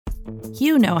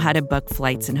You know how to book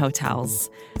flights and hotels.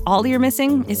 All you're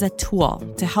missing is a tool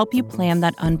to help you plan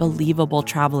that unbelievable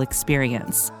travel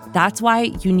experience. That's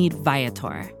why you need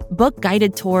Viator. Book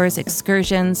guided tours,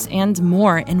 excursions, and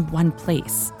more in one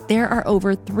place. There are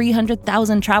over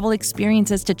 300,000 travel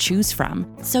experiences to choose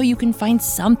from, so you can find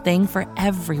something for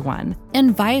everyone.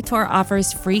 And Viator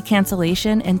offers free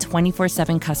cancellation and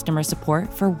 24/7 customer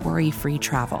support for worry-free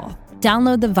travel.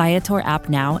 Download the Viator app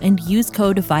now and use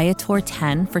code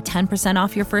Viator10 for 10%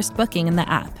 off your first booking in the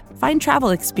app. Find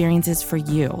travel experiences for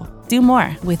you. Do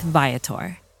more with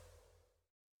Viator.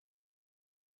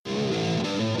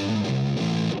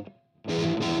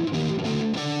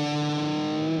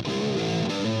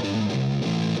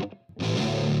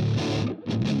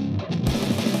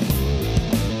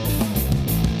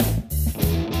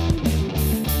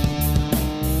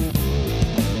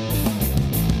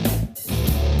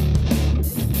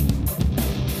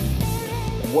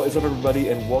 What is up, everybody,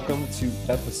 and welcome to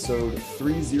episode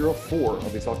 304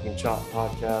 of the Talking Chop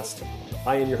podcast.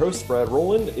 I am your host, Brad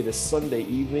Rowland. It is Sunday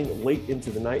evening, late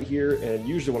into the night here, and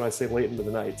usually when I say late into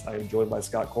the night, I am joined by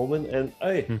Scott Coleman, and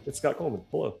hey, it's Scott Coleman.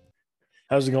 Hello.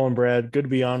 How's it going, Brad? Good to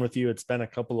be on with you. It's been a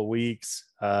couple of weeks.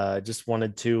 Just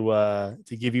wanted to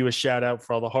give you a shout out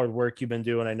for all the hard work you've been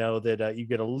doing. I know that you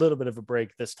get a little bit of a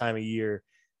break this time of year.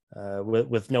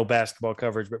 With no basketball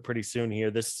coverage, but pretty soon here,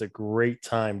 this is a great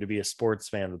time to be a sports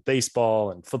fan with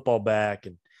baseball and football back,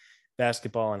 and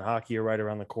basketball and hockey are right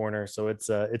around the corner. So it's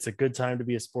a good time to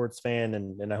be a sports fan,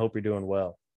 and I hope you're doing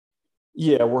well.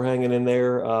 Yeah, we're hanging in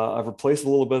there. I've replaced a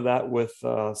little bit of that with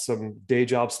some day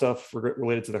job stuff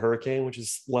related to the hurricane, which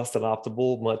is less than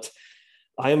optimal, but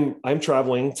I'm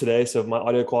traveling today, so if my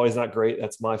audio quality is not great,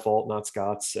 that's my fault, not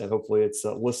Scott's, and hopefully it's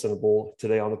listenable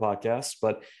today on the podcast.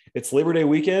 But it's Labor Day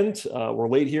weekend. We're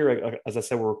late here. As I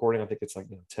said, we're recording. I think it's like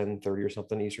 10:30 or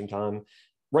something Eastern time,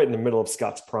 right in the middle of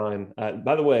Scott's prime.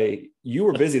 By the way, you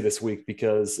were busy this week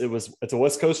because it's a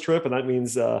West Coast trip, and that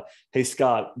means, hey,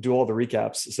 Scott, do all the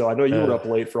recaps. So I know you were up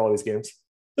late for all these games.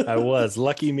 I was.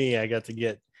 Lucky me. I think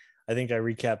I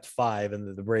recapped 5,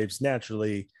 and the Braves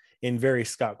naturally, in very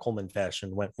Scott Coleman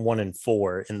fashion, went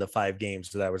 1-4 in the 5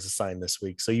 games that I was assigned this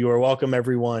week. So you are welcome,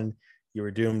 everyone. You were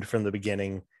doomed from the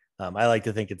beginning. I like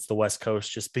to think it's the West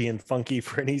Coast just being funky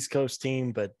for an East Coast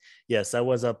team. But yes, I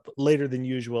was up later than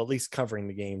usual, at least covering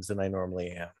the games than I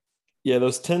normally am. Yeah,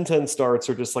 those 10-10 starts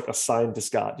are just like assigned to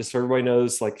Scott. Just so everybody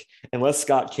knows, like, unless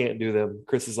Scott can't do them,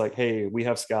 Chris is like, hey, we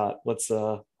have Scott. Let's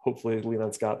hopefully lean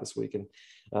on Scott this week. And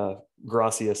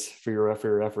gracias for your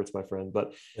efforts, my friend.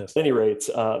 But yes. At any rate,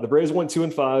 the Braves went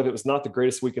 2-5. It was not the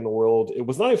greatest week in the world. It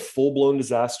was not a full-blown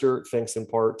disaster, thanks in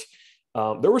part.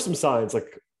 There were some signs,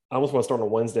 like I almost want to start on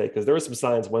Wednesday, because there were some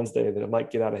signs Wednesday that it might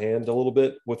get out of hand a little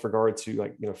bit with regard to,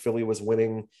 like, Philly was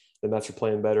winning, the Mets are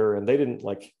playing better, and they didn't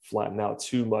like flatten out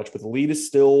too much, but the lead is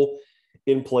still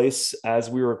in place as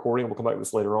we were recording. We'll come back to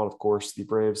this later on. Of course, the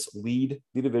Braves lead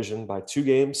the division by 2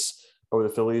 games over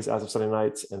the Phillies as of Sunday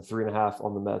night, and 3.5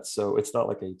 on the Mets. So it's not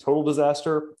like a total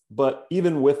disaster, but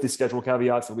even with the schedule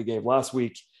caveats that we gave last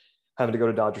week, having to go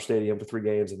to Dodger Stadium for 3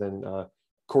 games, and then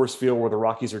Coors Field where the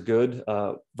Rockies are good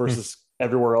versus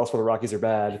everywhere else where the Rockies are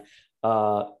bad.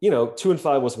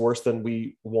 2-5 was worse than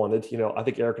we wanted. I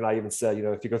think Eric and I even said,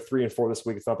 if you go 3-4 this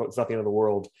week, it's not the end of the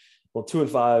world. Well,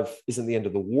 2-5 isn't the end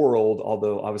of the world,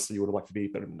 although obviously you would have liked to be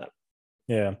better than that.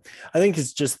 Yeah, I think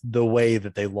it's just the way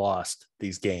that they lost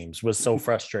these games was so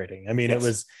frustrating. I mean,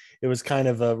 yes. It was kind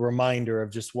of a reminder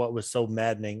of just what was so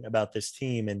maddening about this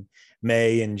team in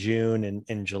May and June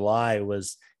and July.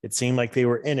 It seemed like they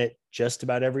were in it just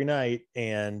about every night.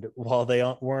 And while they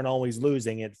weren't always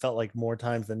losing, it felt like more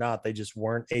times than not, they just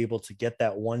weren't able to get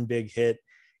that one big hit,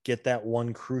 get that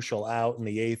one crucial out in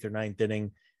the 8th or 9th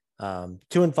inning.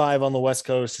 2-5 on the West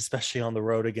Coast, especially on the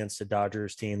road against a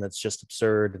Dodgers team that's just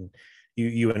absurd. And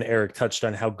you and Eric touched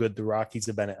on how good the Rockies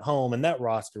have been at home, and that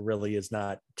roster really is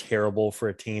not terrible for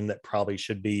a team that probably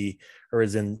should be or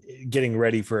is in getting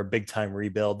ready for a big time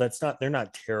rebuild. They're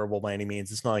not terrible by any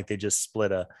means. It's not like they just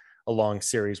split a long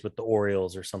series with the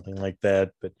Orioles or something like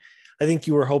that. But I think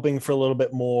you were hoping for a little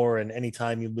bit more, and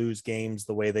anytime you lose games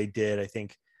the way they did, I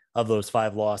think of those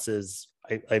 5 losses,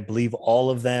 I believe all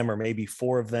of them or maybe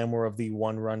 4 of them were of the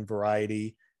 1-run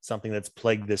variety, something that's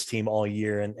plagued this team all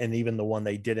year. And even the one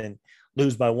they didn't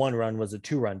lose by 1 run was a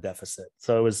 2-run deficit.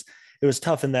 So it was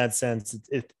tough in that sense.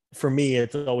 For me,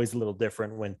 it's always a little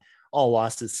different when all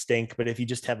losses stink, but if you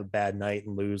just have a bad night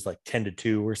and lose like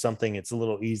 10-2 or something, it's a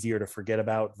little easier to forget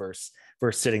about versus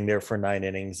sitting there for 9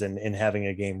 innings and having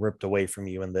a game ripped away from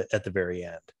you at the very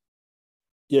end.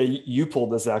 Yeah, you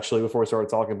pulled this actually before we started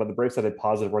talking, but the Braves had a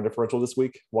positive run differential this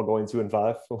week while going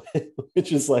 2-5,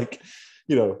 which is like,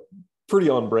 pretty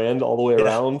on brand all the way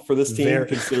around for this team,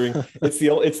 considering it's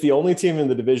the only team in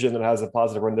the division that has a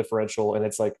positive run differential, and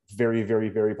it's like very, very,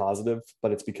 very positive,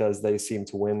 but it's because they seem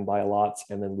to win by a lot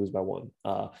and then lose by one.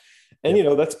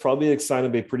 That's probably a sign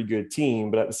of a pretty good team,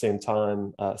 but at the same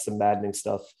time, some maddening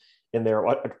stuff in there.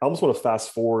 I almost want to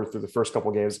fast forward through the first couple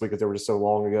of games because they were just so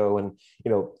long ago. And,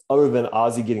 other than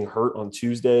Ozzie getting hurt on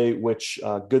Tuesday, which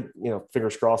good,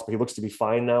 fingers crossed, but he looks to be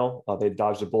fine now. They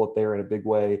dodged a bullet there in a big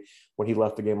way when he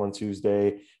left the game on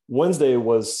Tuesday. Wednesday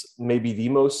was maybe the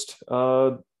most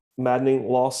maddening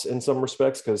loss in some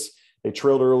respects because they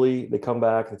trailed early, they come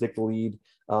back, they take the lead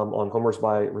on homers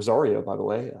by Rosario, by the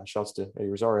way. Shouts to Eddie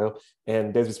Rosario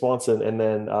and Dansby Swanson. And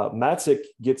then Matzik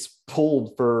gets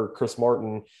pulled for Chris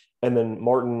Martin, and then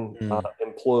Martin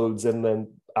implodes, and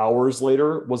then hours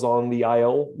later was on the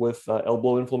IL with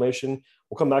elbow inflammation.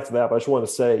 We'll come back to that, but I just wanted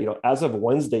to say, as of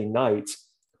Wednesday night,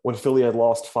 when Philly had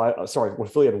won 5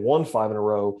 in a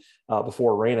row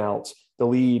before rainouts, the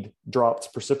lead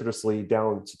dropped precipitously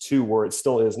down to 2, where it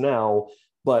still is now.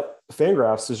 But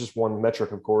Fangraphs is just one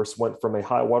metric, of course, went from a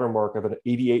high watermark of an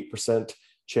 88%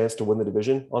 chance to win the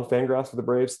division on Fangraphs for the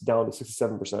Braves down to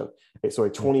 67%. So a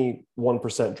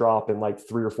 21% drop in like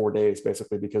 3 or 4 days,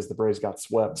 basically, because the Braves got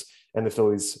swept and the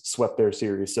Phillies swept their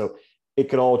series. So it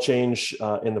could all change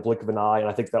in the blink of an eye. And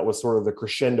I think that was sort of the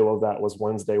crescendo of that was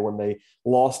Wednesday when they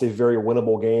lost a very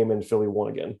winnable game and Philly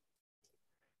won again.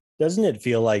 Doesn't it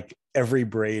feel like every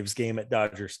Braves game at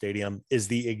Dodger Stadium is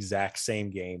the exact same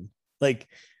game? Like,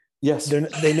 yes,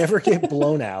 they never get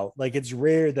blown out. Like, it's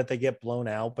rare that they get blown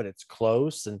out, but it's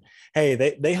close. And hey,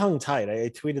 they hung tight. I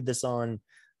tweeted this on,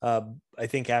 I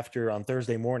think on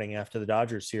Thursday morning after the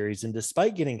Dodgers series. And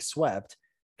despite getting swept,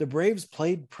 the Braves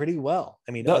played pretty well.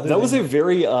 I mean, that was a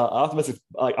very optimistic,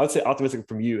 I would say optimistic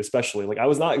from you, especially. Like, I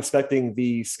was not expecting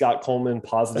the Scott Coleman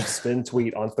positive spin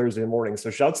tweet on Thursday morning. So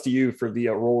shouts to you for the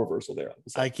role reversal there.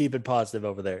 I keep it positive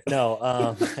over there. No,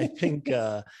 I think,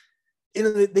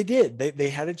 they did. They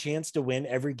had a chance to win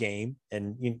every game,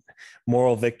 and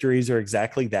moral victories are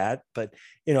exactly that. But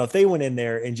if they went in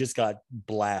there and just got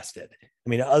blasted, I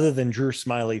mean, other than Drew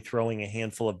Smiley throwing a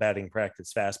handful of batting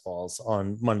practice fastballs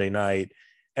on Monday night,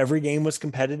 every game was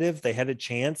competitive. They had a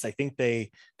chance. I think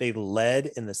they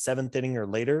led in the 7th inning or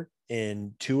later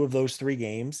in 2 of those 3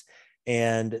 games,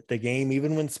 and the game,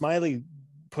 even when Smiley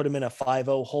put him in a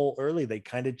 5-0 hole early, they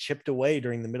kind of chipped away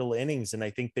during the middle innings, and I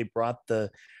think they brought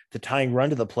the tying run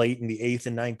to the plate in the 8th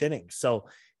and 9th innings. So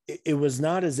it was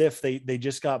not as if they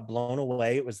just got blown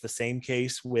away. It was the same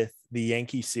case with the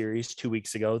Yankee series 2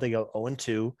 weeks ago. They go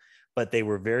 0-2, but they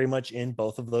were very much in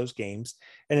both of those games.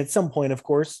 And at some point, of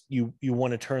course, you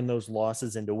want to turn those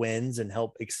losses into wins and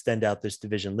help extend out this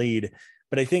division lead.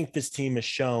 But I think this team has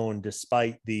shown,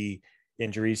 despite the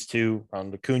injuries to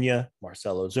Ronald Acuna,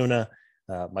 Marcell Ozuna,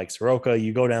 Mike Soroka,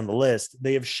 you go down the list,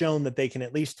 they have shown that they can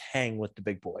at least hang with the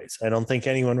big boys. I don't think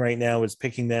anyone right now is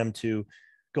picking them to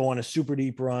go on a super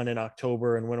deep run in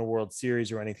October and win a World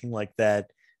Series or anything like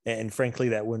that. And frankly,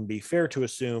 that wouldn't be fair to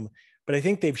assume. But I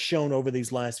think they've shown over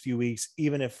these last few weeks,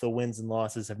 even if the wins and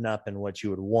losses have not been what you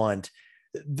would want,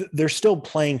 they're still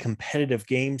playing competitive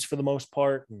games for the most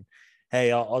part. And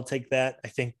hey, I'll take that. I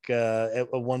think at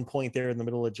one point there in the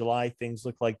middle of July, things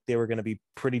looked like they were going to be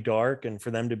pretty dark, and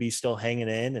for them to be still hanging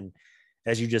in, and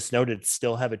as you just noted,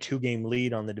 still have a 2-game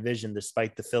lead on the division,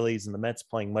 despite the Phillies and the Mets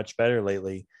playing much better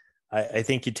lately. I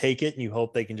think you take it and you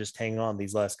hope they can just hang on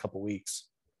these last couple weeks.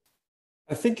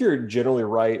 I think you're generally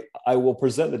right. I will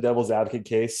present the devil's advocate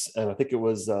case, and I think it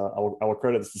was, I will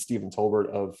credit this to Stephen Tolbert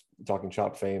of Talking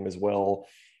Chop fame as well,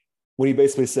 when he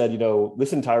basically said,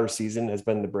 this entire season has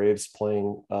been the Braves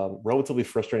playing relatively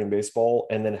frustrating baseball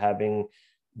and then having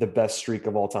the best streak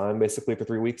of all time, basically, for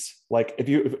 3 weeks. Like, if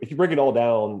you break it all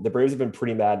down, the Braves have been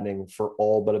pretty maddening for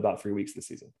all but about 3 weeks this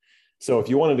season. So if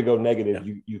you wanted to go negative,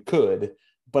 you could.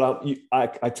 But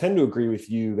I tend to agree with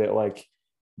you that, like,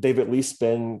 they've at least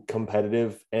been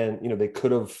competitive, and they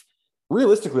could have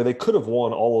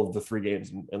won all of the 3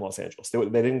 games in Los Angeles. They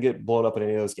didn't get blown up in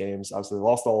any of those games. Obviously, they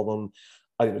lost all of them.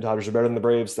 I think the Dodgers are better than the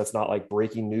Braves. That's not like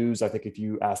breaking news. I think if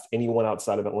you asked anyone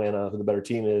outside of Atlanta who the better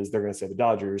team is, they're going to say the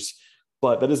Dodgers.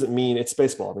 But that doesn't mean it's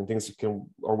baseball. I mean, things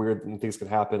are weird and things can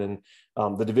happen.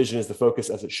 And the division is the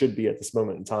focus, as it should be at this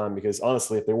moment in time, because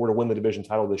honestly, if they were to win the division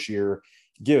title this year,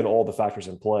 given all the factors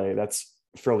in play, that's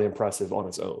fairly impressive on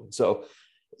its own. So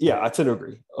yeah, I tend to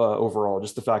agree overall.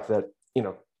 Just the fact that,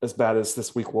 as bad as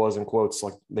this week was, in quotes,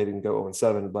 like they didn't go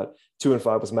 0-7, but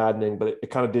 2-5 was maddening, but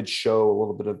it kind of did show a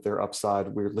little bit of their upside,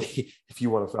 weirdly, if you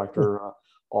want to factor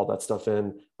all that stuff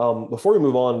in. Before we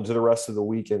move on to the rest of the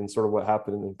week and sort of what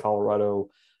happened in Colorado,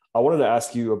 I wanted to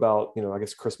ask you about, I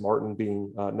guess Chris Martin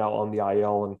being now on the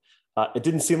IL. And It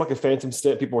didn't seem like a phantom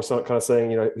stint. People were kind of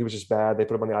saying, he was just bad. They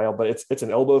put him on the IL, but it's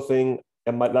an elbow thing,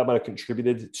 and that might have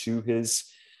contributed to his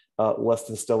less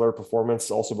than stellar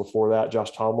performance. Also before that,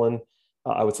 Josh Tomlin,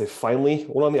 I would say, finally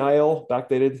went on the IL,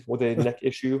 backdated with a neck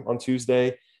issue on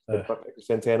Tuesday.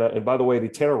 Santana, and by the way, the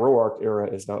Tanner Roark era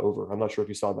is now over. I'm not sure if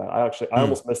you saw that. I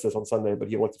almost missed this on Sunday, but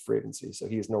he went to free agency, so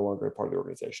he is no longer a part of the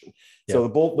organization. Yeah. So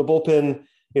the bullpen,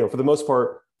 for the most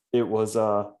part, it was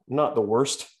not the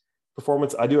worst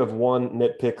performance. I do have one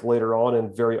nitpick later on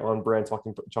in very on-brand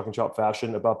talking chop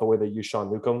fashion about the way they used Sean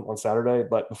Newcomb on Saturday.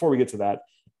 But before we get to that,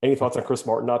 any thoughts on Chris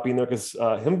Martin not being there? Because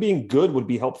him being good would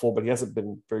be helpful, but he hasn't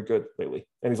been very good lately,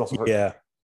 and he's also hurt.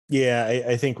 Yeah.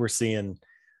 I think we're seeing.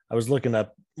 I was looking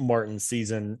up Martin's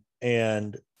season,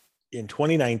 and in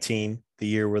 2019, the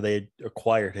year where they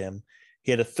acquired him,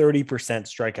 he had a 30%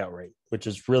 strikeout rate, which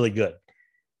is really good.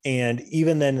 And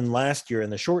even then in last year in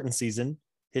the shortened season,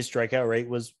 his strikeout rate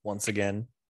was once again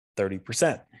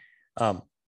 30%.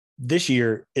 This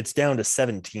year, it's down to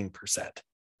 17%.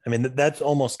 I mean, that's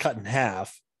almost cut in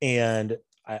half. And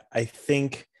I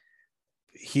think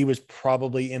he was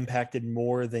probably impacted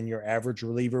more than your average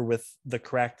reliever with the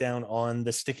crackdown on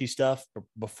the sticky stuff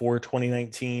before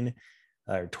 2019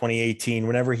 or 2018.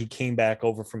 Whenever he came back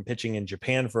over from pitching in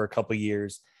Japan for a couple of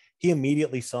years, he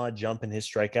immediately saw a jump in his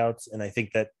strikeouts. And I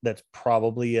think that's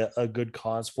probably a good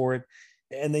cause for it.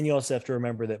 And then you also have to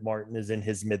remember that Martin is in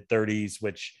his mid-30s,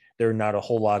 which there are not a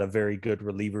whole lot of very good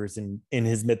relievers in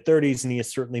his mid-30s. And he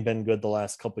has certainly been good the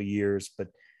last couple of years, but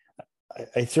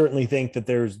I certainly think that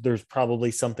there's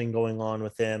probably something going on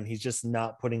with him. He's just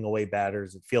not putting away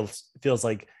batters. It feels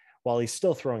like while he's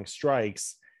still throwing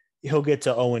strikes, he'll get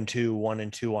to 0-2,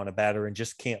 1-2 on a batter and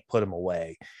just can't put him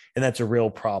away. And that's a real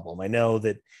problem. I know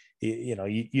that,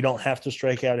 you don't have to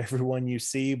strike out everyone you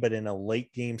see, but in a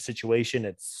late game situation,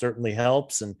 it certainly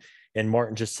helps. And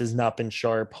Martin just has not been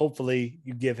sharp. Hopefully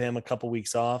you give him a couple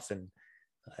weeks off. And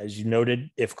as you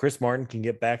noted, if Chris Martin can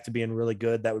get back to being really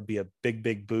good, that would be a big,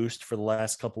 big boost for the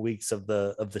last couple weeks of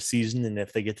the season. And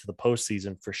if they get to the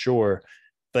postseason, for sure.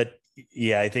 But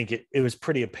yeah, I think it was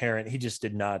pretty apparent. He just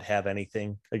did not have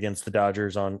anything against the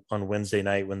Dodgers on Wednesday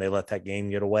night when they let that game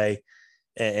get away.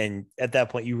 And at that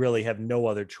point, you really have no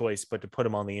other choice but to put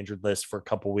him on the injured list for a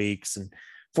couple weeks. And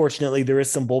fortunately, there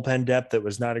is some bullpen depth. It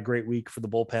was not a great week for the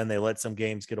bullpen. They let some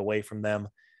games get away from them.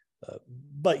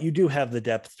 But you do have the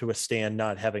depth to withstand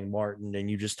not having Martin,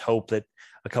 and you just hope that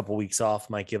a couple weeks off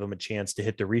might give him a chance to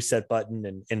hit the reset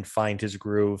button and find his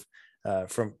groove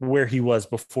from where he was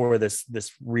before this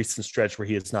recent stretch where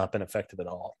he has not been effective at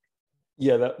all.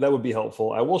 Yeah, that would be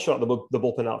helpful. I will shout the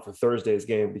bullpen out for Thursday's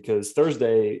game, because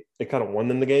Thursday it kind of won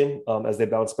them the game as they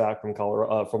bounced back from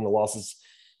Colorado from the losses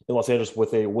in Los Angeles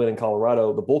with a win in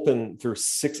Colorado. The bullpen threw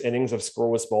 6 innings of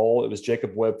scoreless ball. It was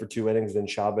Jacob Webb for 2 innings, then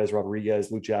Chavez,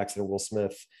 Rodriguez, Luke Jackson, and Will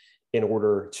Smith in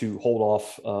order to hold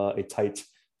off a tight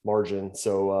margin.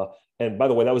 So, and by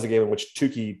the way, that was a game in which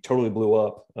Tukey totally blew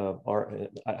up.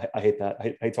 I hate that.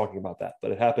 I hate talking about that, but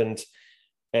it happened.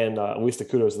 And at least the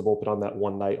kudos to the bullpen on that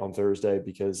one night on Thursday,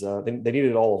 because they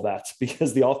needed all of that,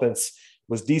 because the offense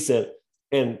was decent.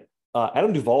 And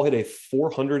Adam Duvall hit a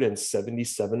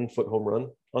 477-foot home run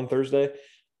on Thursday.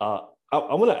 I'm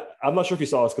not sure if you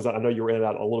saw this, because I know you were in and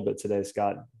out a little bit today,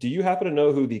 Scott. Do you happen to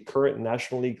know who the current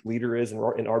National League leader is in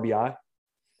RBI?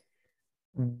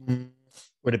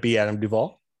 Would it be Adam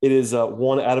Duvall? It is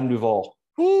one Adam Duvall.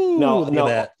 Ooh, now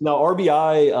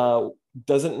RBI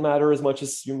doesn't matter as much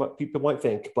as people might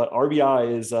think, but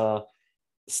RBI is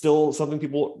still something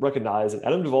people recognize. And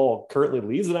Adam Duvall currently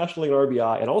leads the National League in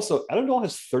RBI, and also Adam Duvall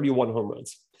has 31 home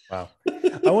runs. Wow.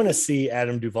 I want to see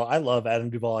Adam Duvall. I love Adam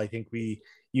Duvall. I think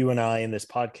you and I in this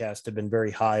podcast have been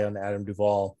very high on Adam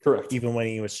Duvall. Correct. Even when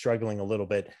he was struggling a little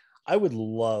bit. I would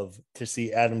love to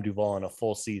see Adam Duvall in a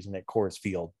full season at Coors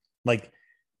Field.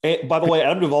 And by the way,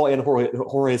 Adam Duvall and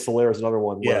Jorge Soler is another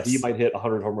one where he might hit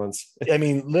 100 home runs. I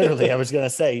mean, literally, I was going to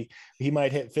say he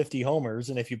might hit 50 homers,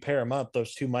 and if you pair them up,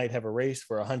 those two might have a race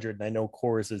for 100. And I know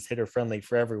Coors is hitter friendly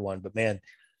for everyone, but man,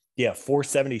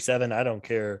 477. I don't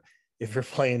care if you're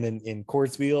playing in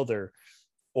Coors Field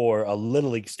or a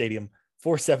Little League stadium.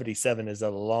 477 is a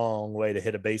long way to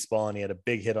hit a baseball, and he had a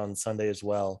big hit on Sunday as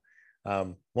well.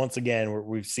 Once again,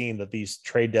 we've seen that these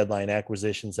trade deadline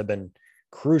acquisitions have been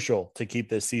crucial to keep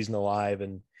this season alive.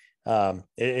 And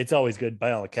it's always good.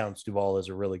 By all accounts, Duvall is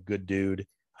a really good dude.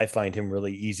 I find him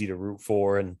really easy to root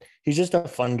for, and he's just a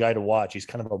fun guy to watch. He's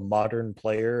kind of a modern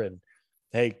player, and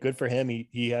hey, good for him.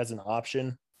 He has an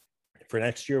option for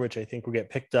next year, which I think will get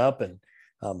picked up, and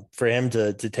for him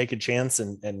to take a chance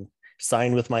and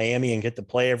sign with Miami and get to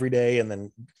play every day, and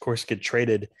then of course get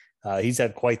traded. He's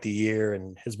had quite the year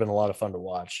and has been a lot of fun to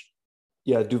watch.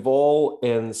 Yeah, Duvall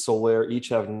and Soler each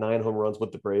have 9 home runs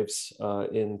with the Braves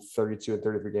in 32 and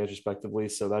 33 games respectively.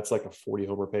 So that's like a 40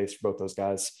 homer pace for both those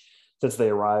guys since they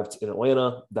arrived in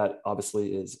Atlanta. That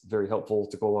obviously is very helpful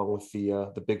to go along with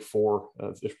the big four,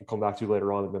 which we'll come back to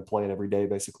later on. They've been playing every day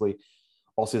basically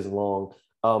all season long.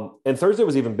 And Thursday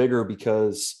was even bigger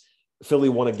because Philly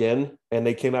won again, and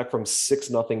they came back from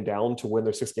 6-0 down to win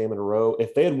their 6th game in a row.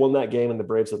 If they had won that game and the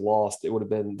Braves had lost, the lead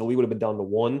would have been down to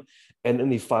 1, and then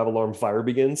the 5-alarm fire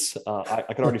begins. I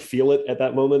could already feel it at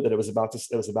that moment that it was about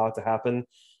to happen,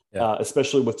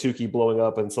 especially with Tukey blowing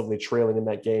up and suddenly trailing in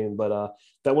that game. But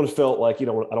that one felt like, I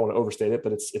don't want to overstate it,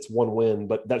 but it's one win,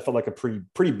 but that felt like a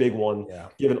pretty big one,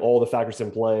 given all the factors in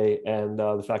play and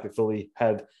the fact that Philly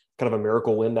had kind of a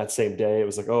miracle win that same day. It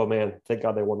was like, oh man, thank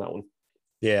God they won that one.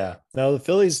 Yeah. No, the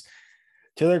Phillies,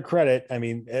 to their credit, I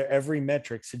mean, every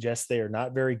metric suggests they are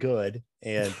not very good.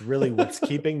 And really what's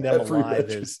keeping them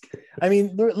alive is, I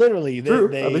mean, literally, I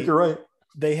think you're right.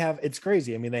 It's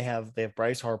crazy. I mean, they have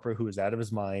Bryce Harper, who is out of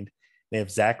his mind. They have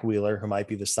Zach Wheeler, who might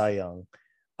be the Cy Young.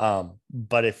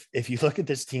 But if you look at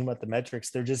this team at the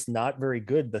metrics, they're just not very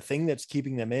good. The thing that's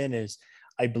keeping them in is,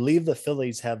 I believe the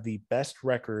Phillies have the best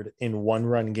record in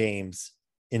 1-run games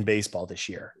in baseball this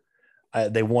year.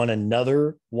 They won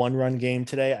another 1-run game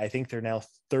today. I think they're now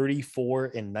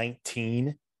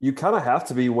 34-19. You kind of have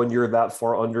to be when you're that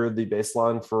far under the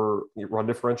baseline for run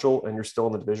differential and you're still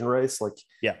in the division race. Like,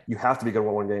 you have to be good at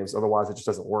 1-1 games. Otherwise it just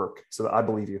doesn't work. So I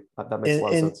believe you. That makes a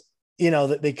lot of sense.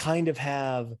 That they kind of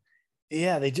have,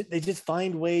 they just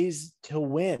find ways to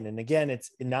win. And again,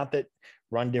 it's not that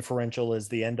run differential is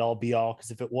the end all be all,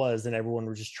 because if it was, then everyone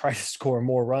would just try to score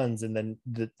more runs. And then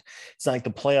it's not like the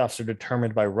playoffs are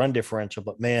determined by run differential,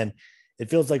 but man, it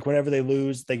feels like whenever they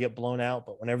lose, they get blown out.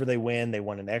 But whenever they win, they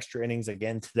won in extra innings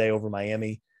again today over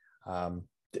Miami.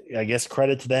 I guess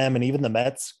credit to them. And even the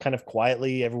Mets kind of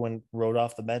quietly, everyone wrote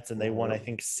off the Mets and they won, I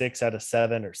think 6 out of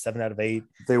 7 or 7 out of 8.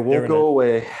 They won't go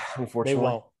away. Unfortunately, they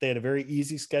won't. They had a very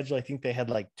easy schedule. I think they had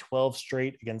like 12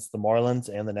 straight against the Marlins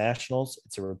and the Nationals.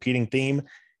 It's a repeating theme.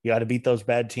 You got to beat those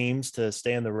bad teams to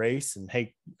stay in the race, and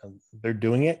hey, they're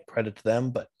doing it. Credit to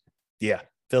them. But yeah,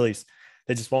 Phillies,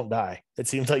 they just won't die. It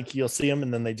seems like you'll see them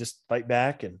and then they just fight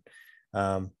back.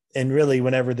 And really,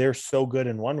 whenever they're so good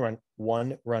in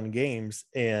one-run games,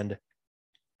 and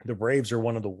the Braves are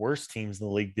one of the worst teams in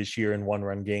the league this year in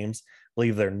 1-run games. I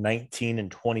believe they're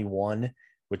 19-21,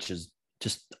 which is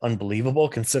just unbelievable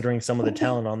considering some of the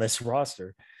talent on this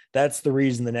roster. That's the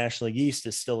reason the National League East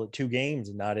is still at 2 games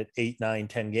and not at 8, 9,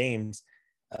 10 games.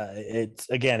 It's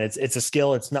a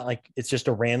skill. It's not like it's just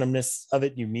a randomness of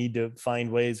it. You need to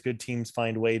find ways. Good teams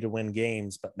find a way to win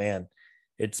games, but man,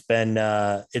 it's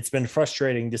been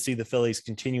frustrating to see the Phillies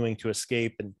continuing to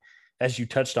escape. And as you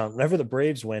touched on, whenever the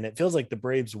Braves win, it feels like the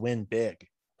Braves win big.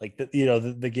 Like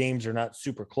the games are not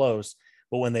super close,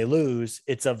 but when they lose,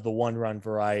 it's of the 1-run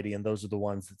variety, and those are the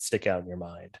ones that stick out in your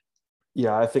mind.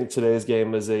 Yeah, I think today's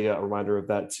game is a reminder of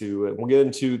that too. And we'll get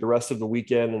into the rest of the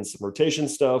weekend and some rotation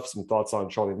stuff, some thoughts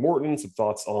on Charlie Morton, some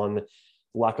thoughts on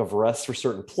lack of rest for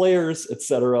certain players,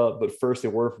 etc. But first, a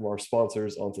word from our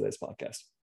sponsors on today's podcast.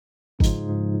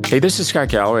 Hey, this is Scott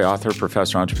Galloway, author,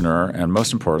 professor, entrepreneur, and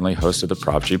most importantly, host of the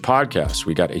Prop G podcast.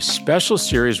 We got a special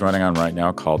series running on right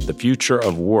now called The Future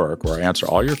of Work, where I answer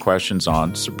all your questions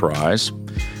on, surprise,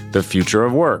 the future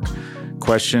of work.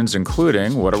 Questions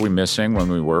including, what are we missing when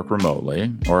we work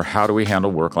remotely? Or how do we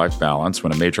handle work-life balance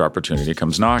when a major opportunity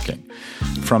comes knocking?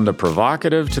 From the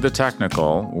provocative to the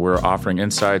technical, we're offering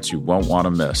insights you won't want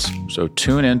to miss. So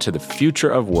tune in to The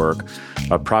Future of Work,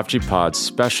 a Prop G Pod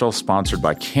special sponsored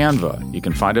by Canva. You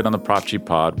can find it on the Prop G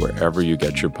Pod wherever you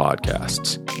get your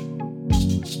podcasts.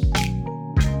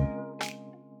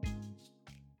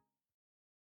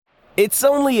 It's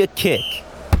only a kick,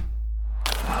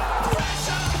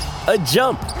 a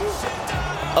jump,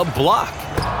 a block.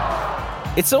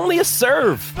 It's only a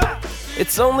serve.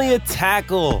 It's only a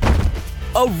tackle,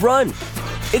 a run.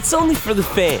 It's only for the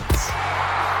fans.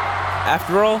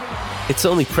 After all, it's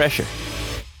only pressure.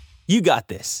 You got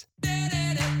this.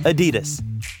 Adidas.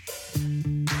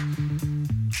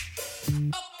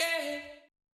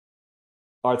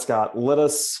 All right, Scott, let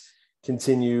us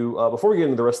continue. Before we get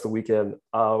into the rest of the weekend,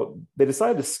 they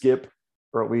decided to skip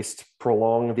or at least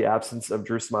prolong the absence of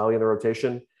Drew Smyly in the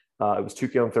rotation. It was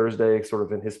Tukey on Thursday, sort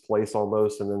of in his place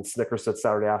almost, and then Snickers said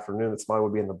Saturday afternoon that Smyly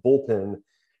would be in the bullpen,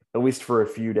 at least for a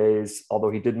few days,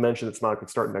 although he did mention that Smyly could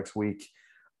start next week.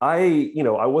 I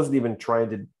wasn't even trying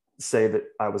to say that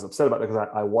I was upset about it because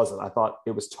I wasn't. I thought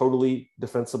it was totally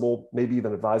defensible, maybe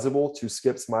even advisable to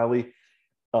skip Smyly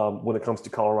when it comes to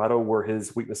Colorado, where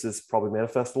his weaknesses probably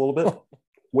manifest a little bit.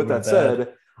 With that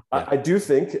said, Yeah. I do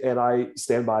think, and I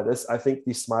stand by this, I think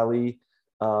the Smiley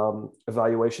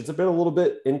evaluations have been a little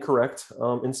bit incorrect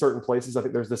in certain places. I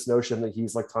think there's this notion that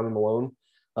he's like Tommy Malone,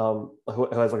 who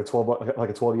has like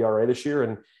a 12 ERA this year,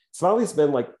 and Smiley's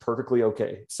been like perfectly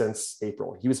okay since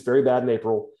April. He was very bad in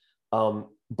April,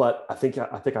 but I think I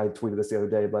tweeted this the other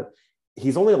day, but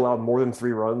he's only allowed more than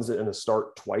 3 runs in a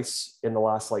start twice in the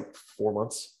last like 4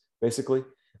 months, basically.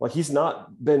 Like he's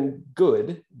not been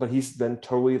good, but he's been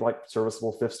totally like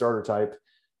serviceable 5th starter type.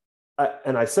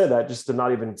 And I said that just to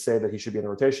not even say that he should be in the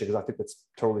rotation, because I think that's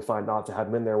totally fine not to have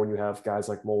him in there when you have guys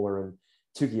like Moeller and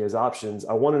Tukey as options.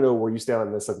 I want to know where you stand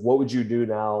on this. Like, what would you do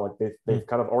now? Like they've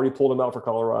kind of already pulled him out for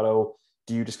Colorado.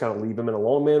 Do you just kind of leave him in a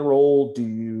long man role? Do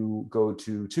you go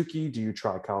to Tukey? Do you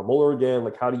try Kyle Muller again?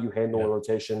 Like, how do you handle a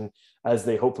rotation as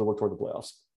they hopefully look toward the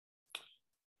playoffs?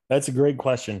 That's a great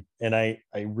question. And I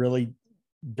really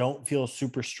don't feel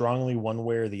super strongly one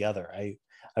way or the other. I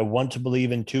want to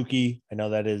believe in Tukey. I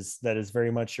know that is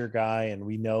very much your guy, and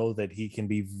we know that he can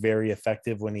be very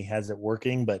effective when he has it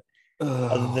working, but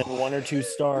other than 1 or 2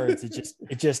 starts,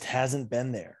 it just hasn't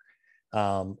been there.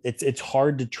 It's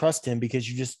hard to trust him because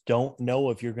you just don't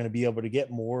know if you're going to be able to get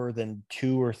more than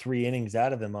 2 or 3 innings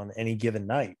out of him on any given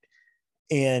night.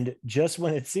 And just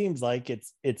when it seems like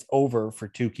it's over for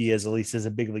Tukey, as at least as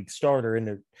a big league starter,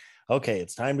 and okay,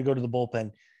 it's time to go to the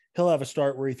bullpen, he'll have a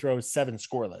start where he throws 7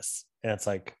 scoreless. And it's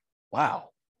like, wow,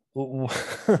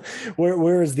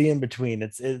 where is the in-between?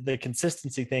 The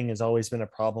consistency thing has always been a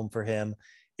problem for him.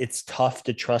 It's tough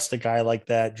to trust a guy like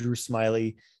that. Drew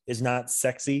Smiley is not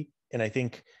sexy, and I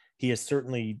think he has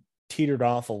certainly teetered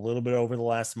off a little bit over the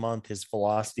last month. His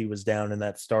velocity was down in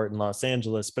that start in Los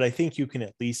Angeles, but I think you can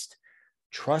at least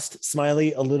trust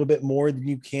Smiley a little bit more than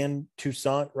you can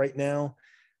Toussaint right now.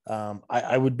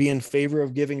 I would be in favor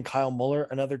of giving Kyle Muller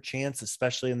another chance,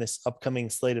 especially in this upcoming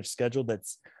slate of schedule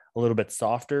that's a little bit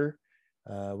softer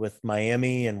with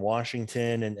Miami and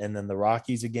Washington and then the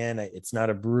Rockies again. It's not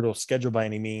a brutal schedule by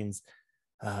any means.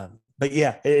 But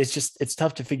yeah, it's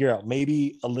tough to figure out.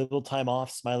 Maybe a little time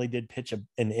off. Smiley did pitch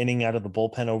an inning out of the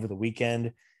bullpen over the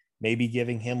weekend. Maybe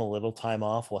giving him a little time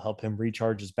off will help him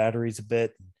recharge his batteries a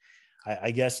bit.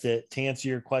 I guess to answer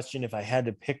your question, if I had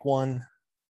to pick one,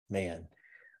 man,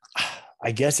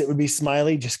 I guess it would be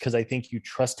Smiley, just because I think you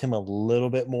trust him a little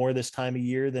bit more this time of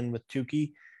year than with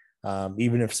Tukey.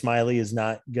 Even if Smiley is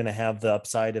not going to have the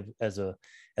upside of as a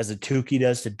Tukey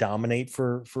does to dominate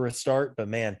for a start, but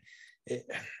man,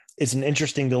 it's an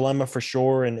interesting dilemma for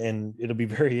sure, and it'll be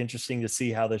very interesting to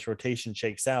see how this rotation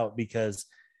shakes out, because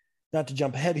not to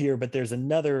jump ahead here, but there's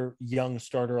another young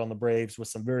starter on the Braves with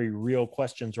some very real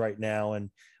questions right now. And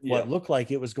what looked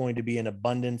like it was going to be an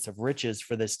abundance of riches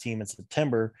for this team in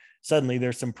September, suddenly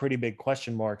there's some pretty big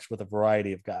question marks with a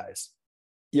variety of guys.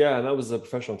 Yeah, and that was a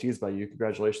professional tease by you.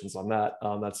 Congratulations on that.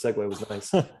 That segue was nice.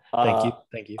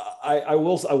 Thank you. I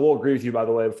will agree with you, by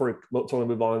the way, before we totally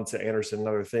move on to Anderson and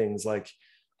other things. Like,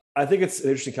 I think it's an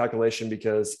interesting calculation,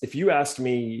 because if you asked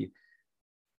me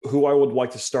who I would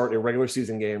like to start a regular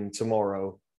season game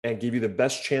tomorrow and give you the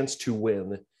best chance to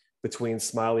win between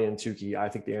Smiley and Tukey, I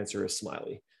think the answer is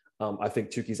Smiley. I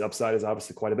think Tukey's upside is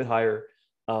obviously quite a bit higher.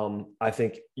 I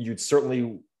think you'd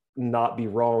certainly not be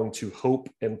wrong to hope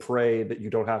and pray that you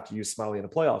don't have to use Smiley in a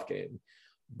playoff game.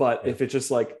 But if it's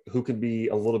just like who can be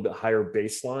a little bit higher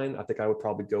baseline, I think I would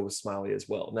probably go with Smiley as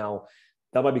well. Now,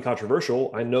 that might be controversial.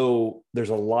 I know there's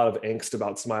a lot of angst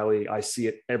about Smiley. I see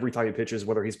it every time he pitches,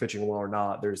 whether he's pitching well or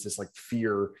not. There's this like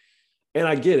fear, and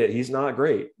I get it. He's not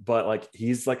great, but like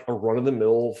he's like a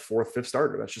run-of-the-mill 4th, 5th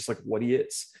starter. That's just like what he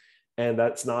is, and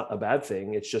that's not a bad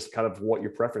thing. It's just kind of what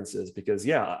your preference is. Because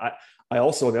I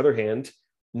also, on the other hand,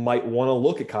 might want to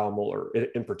look at Kyle Muller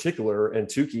in particular and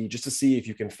Tukey just to see if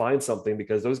you can find something,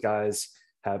 because those guys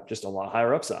have just a lot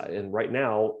higher upside. And right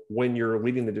now, when you're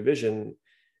leading the division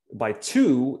by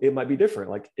 2, it might be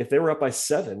different. Like if they were up by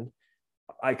 7,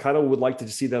 I kind of would like to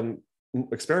see them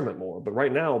experiment more. But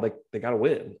right now, they got to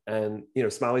win. And,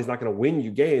 Smiley's not going to win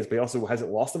you games, but he also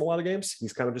hasn't lost them a lot of games.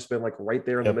 He's kind of just been like right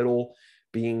there in the middle,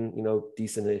 being,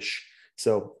 decent-ish.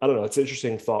 So I don't know. It's an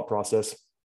interesting thought process.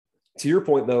 To your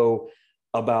point, though,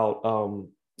 about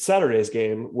Saturday's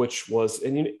game, which was,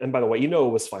 and by the way, it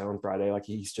was fine on Friday. Like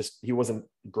he wasn't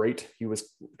great. He was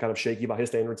kind of shaky by his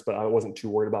standards, but I wasn't too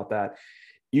worried about that.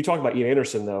 You talk about Ian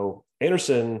Anderson, though.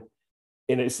 Anderson,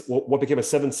 in what became a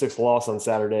 7-6 loss on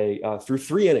Saturday, through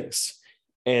 3 innings,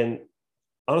 and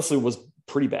honestly was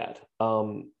pretty bad.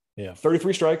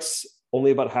 33 strikes,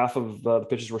 only about half of the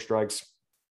pitches were strikes.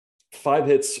 5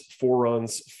 hits, 4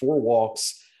 runs, 4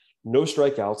 walks, no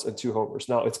strikeouts, and 2 homers.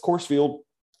 Now, it's Coors Field,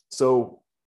 so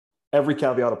every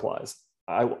caveat applies.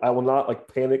 I will not like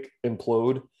panic,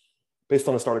 implode, based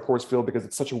on the start at Coors Field because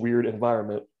it's such a weird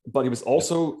environment. But he was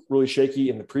also really shaky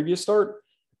in the previous start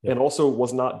and also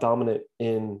was not dominant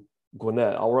in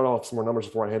Gwinnett. I'll run off some more numbers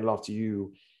before I hand it off to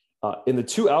you. In the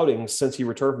 2 outings since he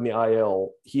returned from the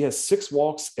IL, he has 6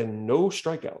 walks and no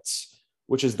strikeouts,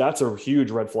 that's a huge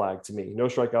red flag to me. No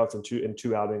strikeouts in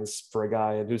two outings for a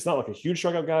guy who's not like a huge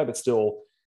strikeout guy, but still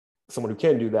someone who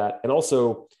can do that. And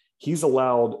also he's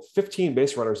allowed 15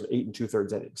 base runners in 8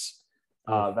 2/3 innings.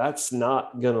 That's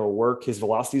not going to work. His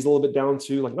velocity is a little bit down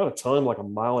too, like not a ton, like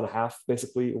 1.5 miles,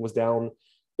 basically it was down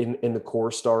in the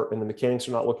core start, and the mechanics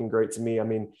are not looking great to me. I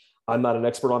mean, I'm not an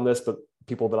expert on this, but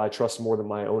people that I trust more than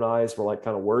my own eyes were like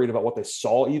kind of worried about what they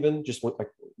saw, even just with, like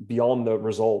beyond the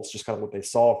results, just kind of what they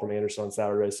saw from Anderson on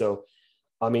Saturday. So,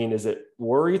 I mean, is it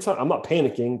worry time? I'm not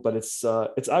panicking, but it's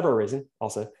eyebrow raising, I'll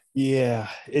say. Yeah,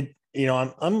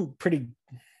 I'm pretty,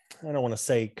 I don't want to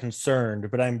say concerned,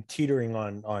 but I'm teetering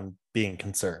on being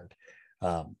concerned.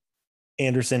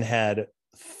 Anderson had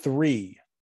 3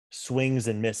 swings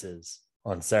and misses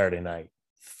on Saturday night.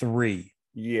 3.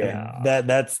 Yeah. I mean,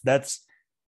 that's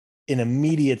an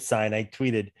immediate sign. I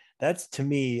tweeted, that's to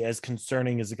me as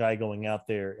concerning as a guy going out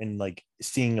there and like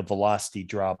seeing a velocity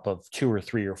drop of 2 or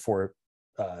 3 or 4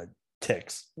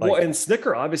 ticks. Well, and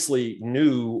Snicker obviously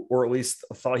knew, or at least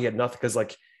thought he had nothing, because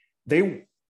like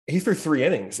he threw 3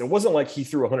 innings. It wasn't like he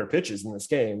threw 100 pitches in this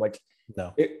game. Like,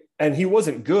 no, and he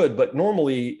wasn't good, but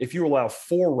normally if you allow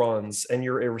 4 runs and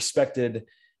you're a respected,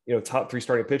 top 3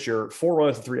 starting pitcher, 4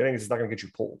 runs in 3 innings is not going to get you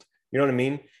pulled. You know what I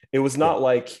mean? It was not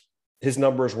like his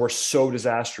numbers were so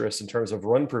disastrous in terms of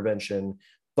run prevention,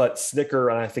 but Snicker,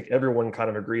 and I think everyone kind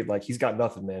of agreed, like, he's got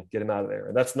nothing, man, get him out of there.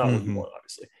 And that's not what you want,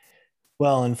 obviously.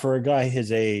 Well, and for a guy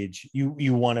his age,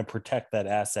 you want to protect that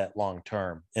asset long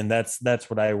term, and that's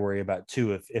what I worry about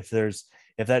too. If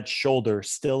that shoulder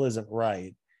still isn't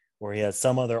right, or he has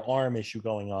some other arm issue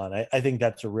going on, I think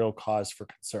that's a real cause for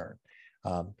concern.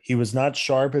 He was not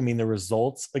sharp. I mean, the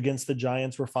results against the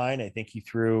Giants were fine. I think he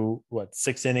threw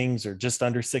 6 innings or just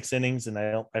under 6 innings, and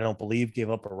I don't believe gave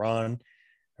up a run,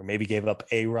 or maybe gave up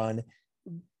a run.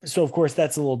 So of course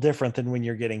that's a little different than when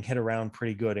you're getting hit around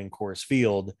pretty good in Coors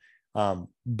Field.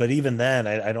 But even then,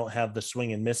 I don't have the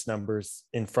swing and miss numbers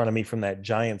in front of me from that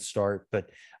Giants start.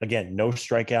 But again, no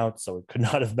strikeouts, so it could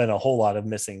not have been a whole lot of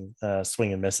missing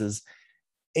swing and misses.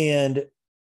 And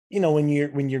when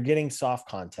you're getting soft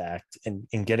contact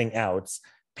and getting outs,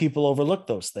 people overlook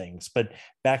those things. But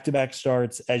back-to-back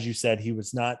starts, as you said, he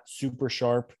was not super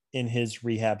sharp in his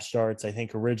rehab starts. I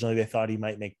think originally they thought he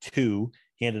might make 2.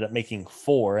 He ended up making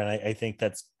 4, and I think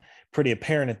that's pretty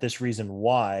apparent at this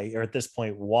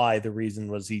point why the reason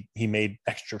was he made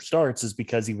extra starts is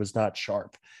because he was not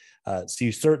sharp. So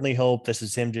you certainly hope this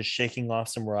is him just shaking off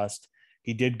some rust.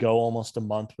 He did go almost a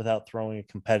month without throwing a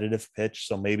competitive pitch,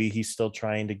 so maybe he's still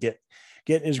trying to get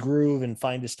in his groove and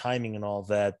find his timing and all of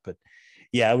that. But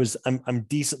yeah, I'm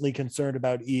decently concerned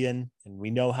about Ian, and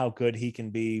we know how good he can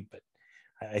be, but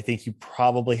I think you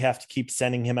probably have to keep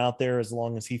sending him out there as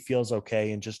long as he feels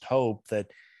okay, and just hope that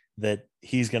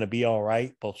he's going to be all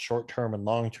right, both short term and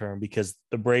long term, because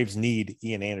the Braves need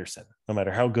Ian Anderson. No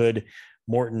matter how good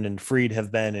Morton and Fried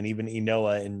have been, and even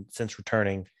Enoa, and since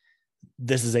returning,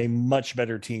 this is a much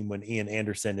better team when Ian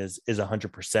Anderson is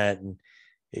 100%. And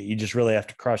you just really have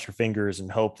to cross your fingers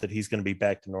and hope that he's going to be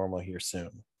back to normal here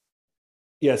soon.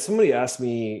 Yeah. Somebody asked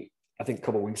me, I think a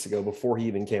couple of weeks ago, before he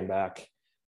even came back,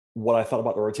 what I thought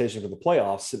about the rotation for the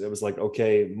playoffs. It was like,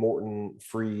 okay, Morton,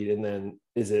 Fried, and then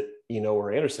is it,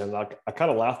 or Anderson? I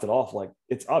kind of laughed it off. Like,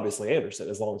 it's obviously Anderson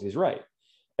as long as he's right.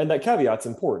 And that caveat's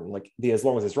important. Like, the as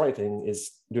long as it's right thing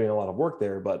is doing a lot of work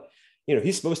there, but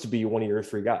he's supposed to be one of your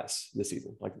 3 guys this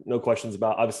season. Like, no questions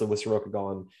about, obviously with Soroka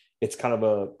gone, it's kind of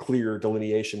a clear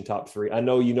delineation top 3. I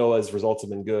know, his results have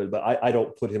been good, but I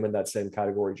don't put him in that same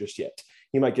category just yet.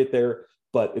 He might get there,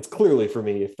 but it's clearly, for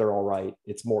me, if they're all right,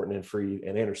 it's Morton and Fried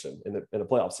and Anderson in a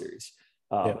playoff series.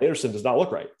 Anderson does not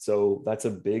look right. So that's a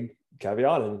big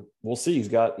caveat, and we'll see. He's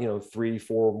got, 3-4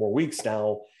 more weeks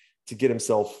now to get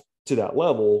himself to that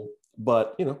level,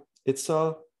 but it's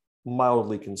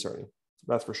mildly concerning.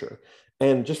 That's for sure.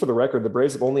 And just for the record, the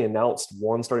Braves have only announced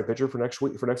 1 starting pitcher for next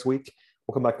week.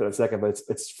 We'll come back to that in a second, but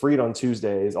it's Fried on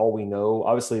Tuesday is all we know.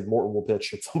 Obviously Morton will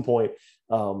pitch at some point.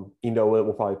 It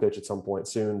will probably pitch at some point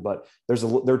soon, but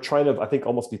they're trying to, I think,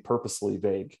 almost be purposely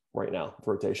vague right now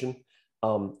for rotation.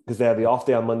 Because they have the off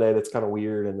day on Monday. That's kind of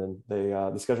weird. And then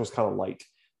the schedule is kind of light.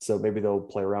 So maybe they'll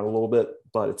play around a little bit,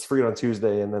 but it's Fried on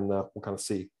Tuesday. And then we'll kind of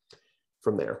see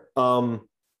from there.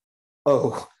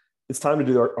 It's time to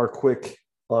do our quick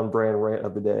on brand rant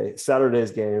of the day.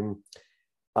 Saturday's game.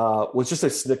 was just a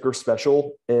Snicker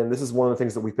special. And this is one of the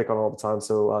things that we pick on all the time.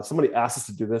 So somebody asked us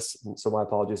to do this. So my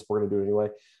apologies. We're going to do it anyway.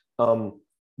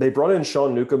 They brought in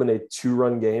Sean Newcomb in a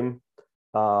 2-run game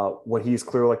when he's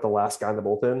clearly like the last guy in the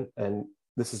bullpen. And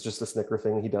this is just a Snicker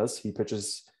thing he does. He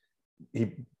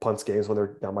punts games when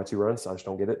they're down by 2 runs. I just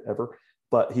don't get it ever.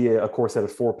 But he, of course, had a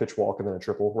 4-pitch walk and then a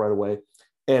triple right away.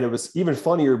 And it was even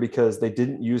funnier because they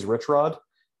didn't use Rich Rod,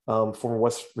 former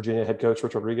West Virginia head coach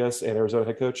Rich Rodriguez and Arizona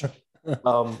head coach.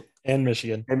 And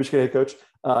Michigan head coach.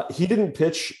 He didn't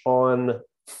pitch on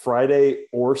Friday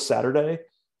or Saturday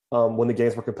when the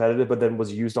games were competitive, but then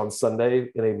was used on Sunday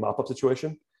in a mop-up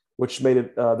situation, which made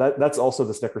it that's also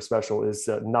the Snicker special, is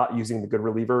not using the good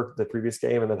reliever the previous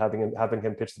game and then having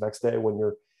him pitch the next day when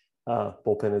your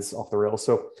bullpen is off the rails.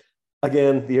 So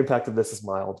again, the impact of this is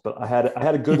mild, but I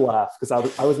had a good laugh because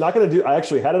I was not going to do. I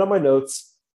actually had it on my notes.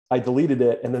 I deleted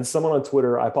it, and then someone on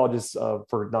Twitter, I apologize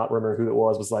for not remembering who it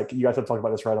was like, "You guys have to talk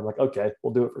about this, right?" I'm like, "Okay,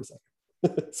 we'll do it for a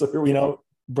second." So here we go.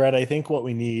 Brett, I think what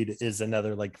we need is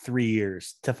another 3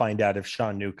 years to find out if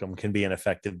Sean Newcomb can be an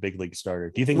effective big league starter.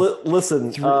 Do you think?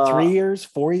 Listen, 3 years,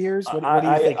 4 years? What do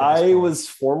you think? I was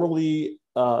formerly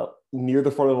near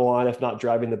the front of the line, if not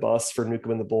driving the bus for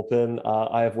Newcomb in the bullpen.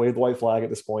 I have waved the white flag at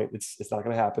this point. It's not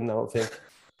going to happen, I don't think,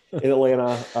 in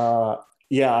Atlanta.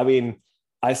 Yeah, I mean,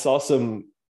 I saw some.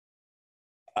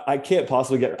 I can't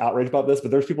possibly get outraged about this, but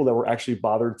there's people that were actually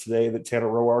bothered today that Tanner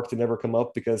Roark to never come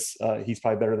up because he's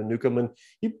probably better than Newcomb, and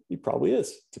he probably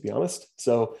is, to be honest.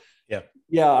 So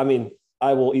yeah. I mean,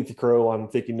 I will eat the crow on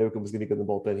thinking Newcomb was going to go in the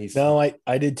bullpen.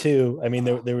 I did too. I mean,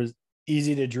 there was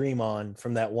easy to dream on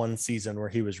from that one season where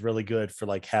he was really good for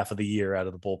half of the year out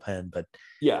of the bullpen, but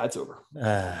yeah, it's over.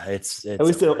 It's at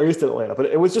least in Atlanta, but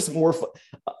it was just more fun.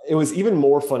 It was even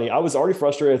more funny. I was already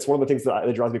frustrated. It's one of the things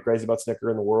that drives me crazy about Snicker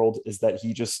in the world is that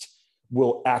he just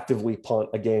will actively punt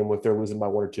a game if they're losing by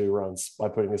 1 or 2 runs by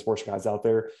putting his worst guys out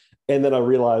there. And then I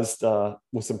realized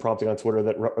with some prompting on Twitter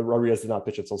that Rodriguez did not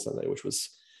pitch until Sunday, which was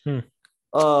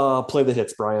play the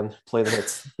hits, Brian. Play the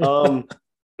hits.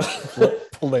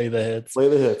 Play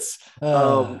the hits.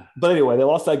 But anyway, they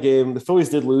lost that game. The Phillies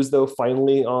did lose, though,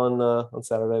 finally on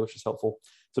Saturday, which is helpful.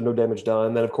 So no damage done.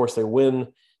 And then, of course, they win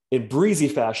in breezy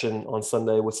fashion on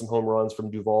Sunday with some home runs from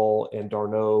Duvall and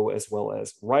d'Arnaud, as well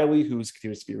as Riley, who's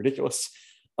continues to be ridiculous.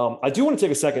 I do want to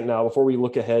take a second now before we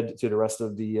look ahead to the rest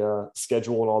of the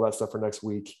schedule and all that stuff for next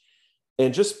week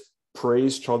and just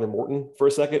praise Charlie Morton for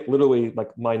a second. Literally,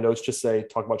 my notes just say,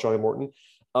 talk about Charlie Morton.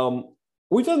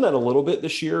 We've done that a little bit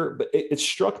this year, but it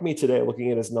struck me today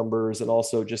looking at his numbers and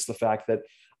also just the fact that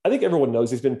I think everyone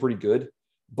knows he's been pretty good,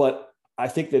 but I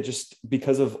think that just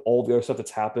because of all the other stuff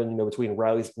that's happened, between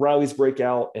Riley's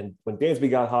breakout and when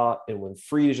Dansby got hot and when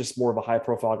Fried is just more of a high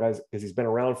profile guy because he's been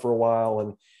around for a while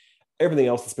and everything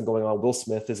else that's been going on. Will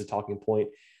Smith is a talking point.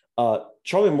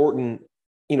 Charlie Morton,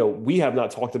 we have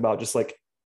not talked about just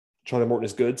Charlie Morton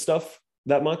is good stuff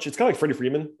that much. It's kind of like Freddie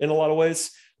Freeman in a lot of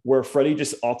ways, where Freddie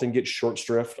just often gets short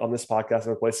shrift on this podcast and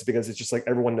other places because it's just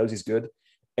everyone knows he's good.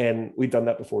 And we've done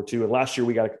that before too. And last year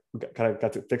we got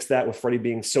to fix that with Freddie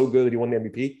being so good that he won the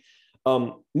MVP.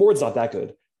 Morton's not that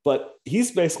good, but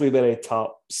he's basically been a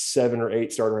top 7 or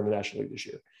 8 starter in the National League this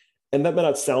year. And that may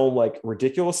not sound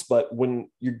ridiculous, but when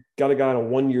you got a guy on a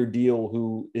 1-year deal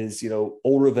who is,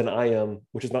 older than I am,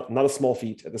 which is not a small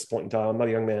feat at this point in time. I'm not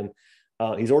a young man.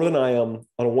 He's older than I am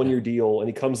on a 1-year deal, and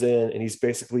he comes in and he's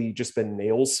basically just been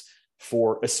nails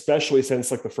for, especially since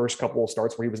the first couple of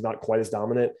starts where he was not quite as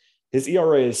dominant. His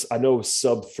ERA is, I know,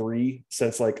 sub 3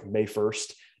 since May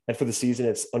 1st. And for the season,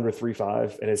 it's under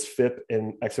 3.5. And his FIP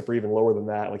and XFIP are even lower than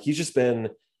that. He's just been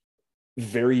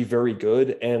very, very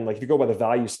good. And if you go by the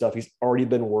value stuff, he's already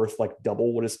been worth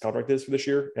double what his contract is for this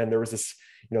year. And there was this,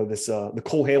 the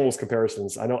Cole Hamels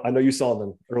comparisons. I know you saw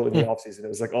them early in the offseason. It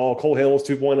was Cole Hamels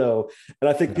 2.0. And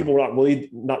I think people were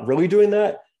not really doing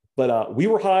that. But we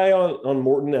were high on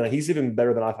Morton, and he's even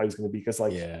better than I thought he was going to be because,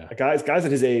 guys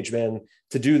at his age, man,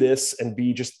 to do this and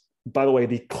be just, by the way,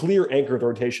 the clear anchor of the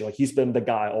rotation. He's been the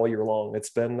guy all year long. He's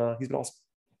been awesome.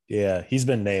 Yeah, he's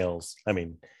been nails. I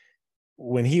mean,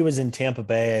 when he was in Tampa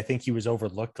Bay, I think he was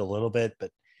overlooked a little bit,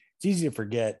 but it's easy to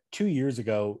forget. 2 years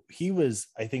ago, he was,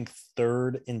 I think,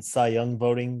 3rd in Cy Young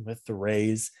voting with the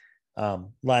Rays.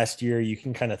 Last year, you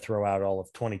can kind of throw out all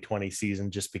of 2020 season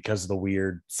just because of the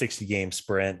weird 60-game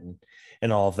sprint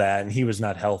and all of that. And he was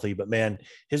not healthy, but man,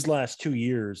 his last 2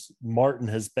 years, Morton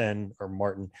has been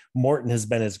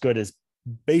as good as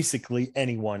basically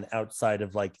anyone outside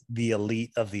of the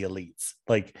elite of the elites.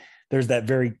 There's that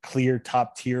very clear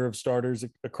top tier of starters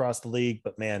across the league,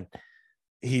 but man,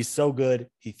 he's so good.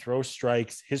 He throws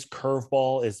strikes. His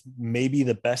curveball is maybe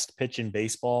the best pitch in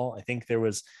baseball. I think there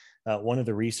was One of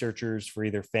the researchers for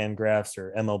either Fangraphs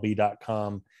or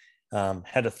MLB.com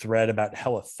had a thread about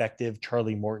how effective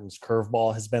Charlie Morton's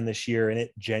curveball has been this year, and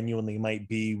it genuinely might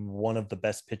be one of the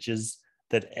best pitches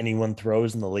that anyone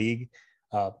throws in the league.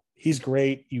 He's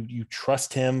great. You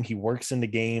trust him. He works into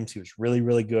games. He was really,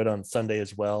 really good on Sunday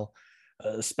as well,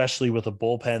 especially with a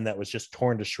bullpen that was just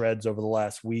torn to shreds over the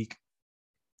last week,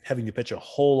 having to pitch a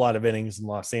whole lot of innings in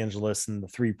Los Angeles and the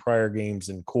 3 prior games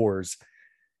in Coors.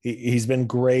 He's been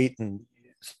great and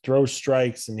throws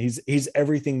strikes, and he's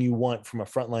everything you want from a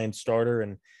frontline starter.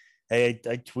 And hey,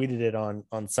 I tweeted it on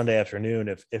Sunday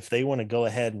afternoon. If they want to go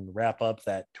ahead and wrap up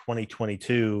that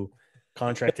 2022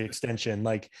 contract extension,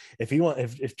 like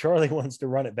if Charlie wants to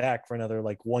run it back for another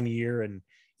like 1 year and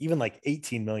even like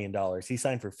 $18 million, he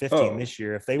signed for 15 this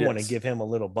year. If they want to give him a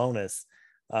little bonus,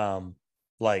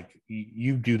 like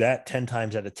you do that 10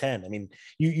 times out of 10. I mean,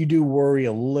 you do worry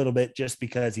a little bit just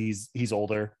because he's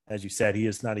older. As you said, he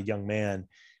is not a young man,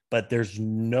 but there's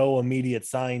no immediate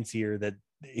signs here that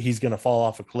he's going to fall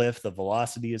off a cliff. The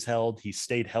velocity is held. He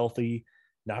stayed healthy,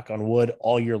 knock on wood,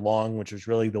 all year long, which was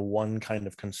really the one kind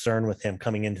of concern with him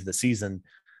coming into the season.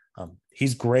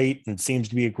 He's great and seems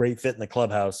to be a great fit in the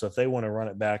clubhouse. So if they want to run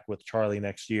it back with Charlie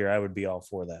next year, I would be all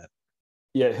for that.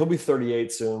 Yeah, he'll be 38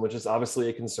 soon, which is obviously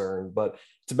a concern. But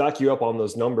to back you up on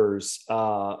those numbers,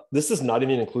 this does not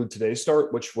even include today's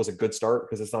start, which was a good start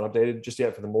because it's not updated just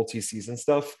yet for the multi-season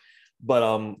stuff.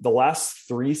 But the last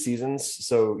 3 seasons,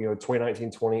 so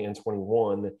 2019, 20, and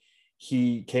 21,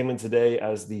 he came in today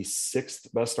as the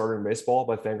 6th best starter in baseball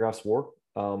by Fangraphs WAR.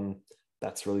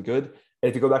 That's really good. And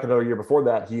if you go back another year before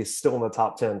that, he is still in the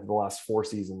top 10 for the last 4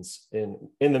 seasons in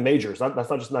the majors. That's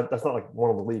not like one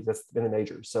of the league. That's in the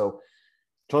majors. So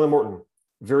Charlie Morton,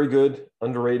 very good,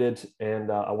 underrated,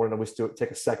 and I wanted to at least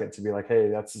take a second to be like,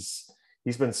 hey,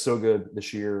 he's been so good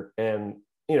this year. And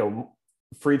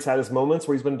Fried's had his moments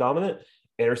where he's been dominant.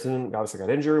 Anderson obviously got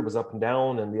injured, was up and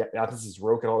down, and the absence of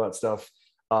Roque and all that stuff.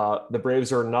 The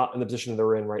Braves are not in the position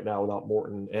they're in right now without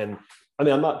Morton. And I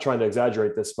mean, I'm not trying to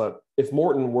exaggerate this, but if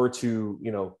Morton were to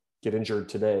get injured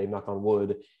today, knock on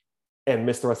wood, and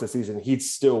miss the rest of the season, he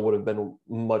still would have been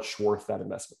much worth that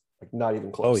investment. Like not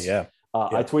even close. Oh yeah.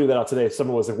 I tweeted that out today.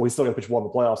 Someone was like, well, he's still going to pitch well in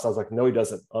the playoffs. I was like, no, he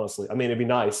doesn't, honestly. I mean, it'd be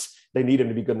nice. They need him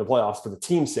to be good in the playoffs for the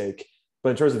team's sake. But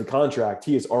in terms of the contract,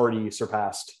 he has already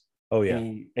surpassed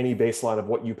any baseline of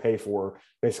what you pay for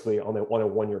basically on a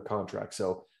 1-year contract.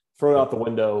 So throw it out the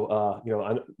window.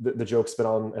 The joke's been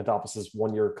on Anthopoulos'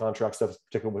 1-year contract stuff,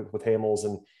 particularly with Hamels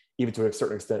and even to a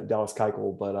certain extent Dallas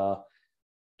Keuchel. But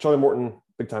Charlie Morton,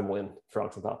 big time win for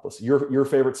Alex Anthopoulos. Your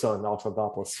favorite son, Alex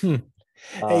Anthopoulos.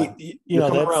 Hey, you're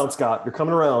coming around, Scott. You're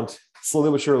coming around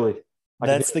slowly but surely.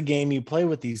 That's the game you play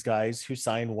with these guys who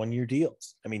sign 1-year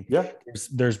deals. I mean,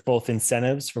 there's both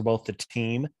incentives for both the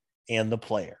team and the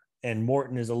player. And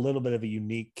Morton is a little bit of a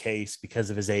unique case because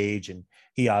of his age. And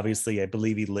he obviously, I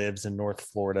believe he lives in North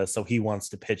Florida. So he wants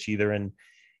to pitch either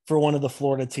for one of the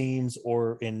Florida teams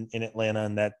or in Atlanta.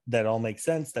 And that all makes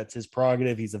sense. That's his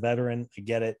prerogative. He's a veteran. I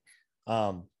get it.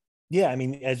 I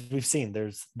mean, as we've seen,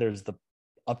 there's the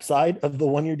upside of the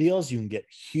 1-year deals. You can get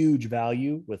huge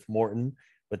value with Morton,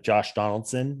 with Josh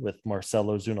Donaldson, with Marcell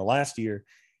Ozuna last year.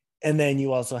 And then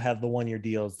you also have the 1-year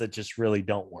deals that just really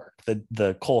don't work.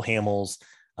 The Cole Hamels,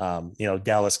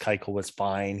 Dallas Keuchel was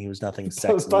fine. He was nothing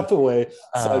sexy. By the way,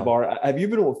 sidebar, have you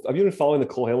been following the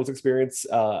Cole Hamels experience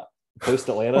post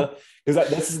Atlanta? Because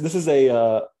this is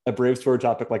a Braves Twitter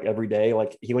topic like every day.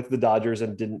 Like he went to the Dodgers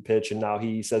and didn't pitch, and now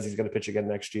he says he's going to pitch again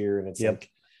next year. And it's like,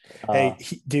 hey,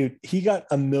 he got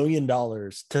 $1 million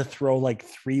to throw like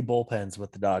 3 bullpens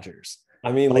with the Dodgers.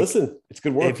 I mean, like, listen, it's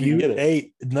good work. If you get it.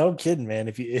 Hey, no kidding, man.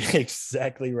 If you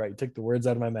exactly right, took the words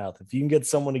out of my mouth. If you can get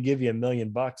someone to give you $1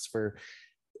 million for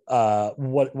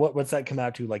what's that come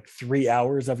out to, like 3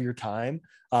 hours of your time,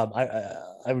 I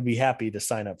would be happy to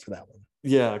sign up for that one.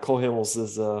 Yeah, Cole Hamels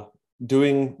is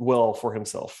doing well for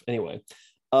himself. Anyway,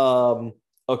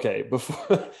 okay,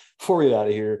 before we get out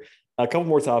of here, a couple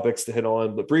more topics to hit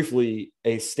on, but briefly,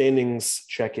 a standings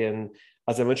check-in.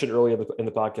 As I mentioned earlier in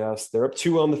the podcast, they're up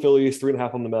 2 on the Phillies,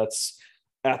 3.5 on the Mets.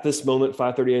 At this moment,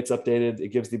 538's updated. It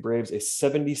gives the Braves a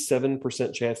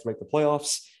 77% chance to make the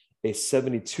playoffs, a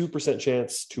 72%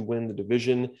 chance to win the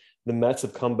division. The Mets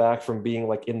have come back from being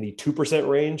like in the 2%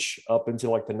 range up into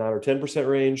like the 9 or 10%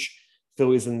 range.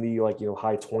 Phillies in the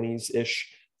high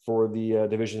 20s-ish for the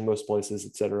division in most places,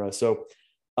 et cetera. So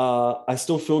I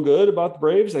still feel good about the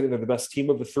Braves. I think they're the best team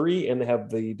of the 3, and they have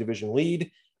the division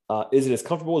lead. Is it as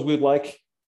comfortable as we'd like?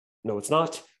 No, it's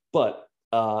not. But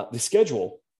the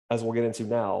schedule, as we'll get into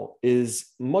now, is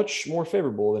much more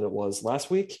favorable than it was last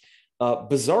week.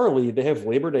 Bizarrely, they have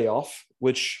Labor Day off,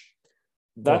 which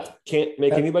that can't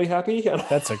make anybody happy.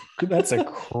 That's a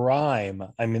crime.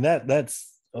 I mean, that's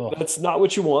not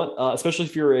what you want, especially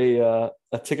if you're a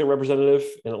ticket representative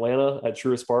in Atlanta at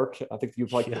Truist Park. I think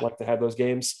you'd like to have those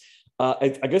games. I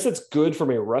guess it's good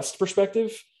from a rest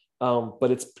perspective,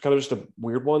 but it's kind of just a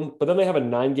weird one. But then they have a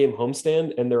 9-game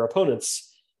homestand, and their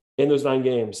opponents in those 9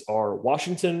 games are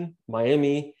Washington,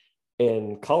 Miami,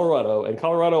 and Colorado. And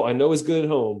Colorado, I know, is good at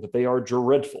home, but they are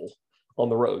dreadful on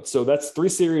the road. So that's 3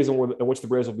 series in which the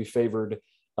Braves will be favored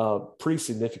pretty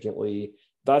significantly.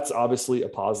 That's obviously a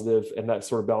positive, and that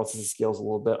sort of balances the scales a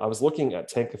little bit. I was looking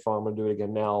at Tankathon. I'm going to do it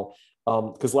again now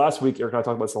because last week, Eric and I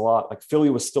talked about this a lot. Like, Philly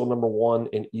was still number 1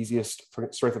 in easiest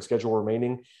strength of schedule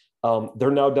remaining.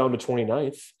 They're now down to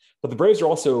 29th, but the Braves are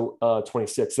also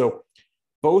 26th. So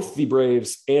both the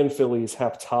Braves and Phillies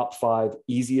have top 5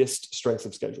 easiest strengths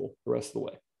of schedule the rest of the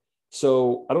way.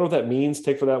 So I don't know what that means.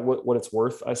 Take for that what it's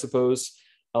worth, I suppose.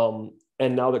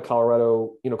 And now that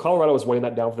Colorado was weighing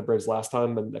that down for the Braves last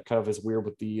time, and that kind of is weird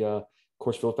with the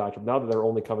course field factor. Now that they're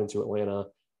only coming to Atlanta,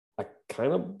 I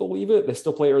kind of believe it. They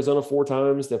still play Arizona 4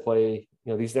 times. They play,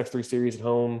 these next 3 series at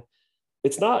home.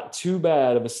 It's not too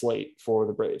bad of a slate for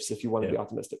the Braves if you want to be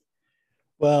optimistic.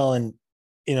 Well, and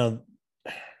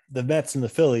the Mets and the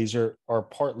Phillies are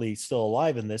partly still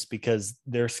alive in this because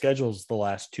their schedules the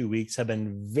last 2 weeks have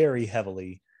been very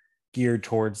heavily geared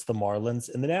towards the Marlins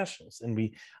and the Nationals.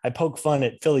 And I poke fun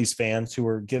at Phillies fans who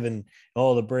are given,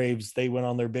 the Braves, they went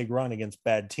on their big run against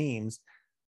bad teams.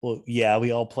 Well, yeah,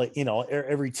 we all play,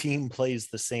 every team plays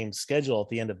the same schedule at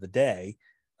the end of the day.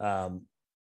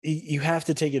 You have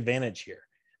to take advantage here.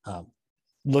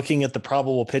 Looking at the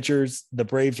probable pitchers, the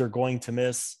Braves are going to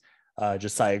miss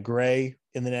Josiah Gray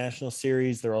in the National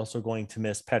Series. They're also going to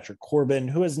miss Patrick Corbin,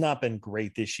 who has not been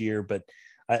great this year, but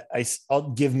I'll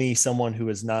give me someone who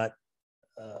is not,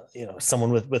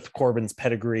 someone with Corbin's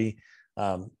pedigree.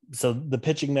 So the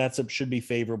pitching matchup should be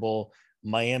favorable.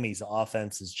 Miami's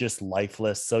offense is just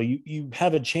lifeless. So you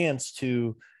have a chance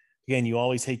to, again, you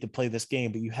always hate to play this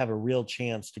game, but you have a real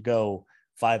chance to go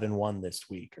 5-1 this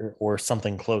week or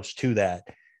something close to that.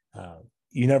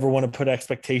 You never want to put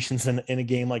expectations in a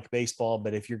game like baseball,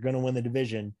 but if you're going to win the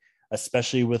division,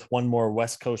 especially with one more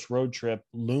West Coast road trip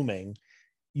looming,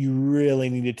 you really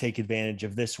need to take advantage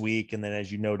of this week. And then,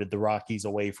 as you noted, the Rockies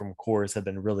away from Coors have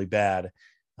been really bad.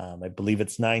 I believe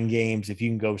it's 9 games. If you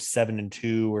can go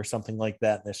 7-2 or something like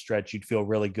that in this stretch, you'd feel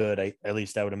really good. At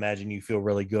least I would imagine you feel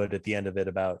really good at the end of it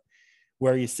about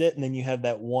where you sit. And then you have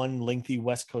that one lengthy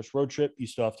West Coast road trip. You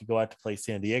still have to go out to play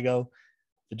San Diego,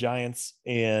 the Giants,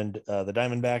 and the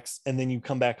Diamondbacks. And then you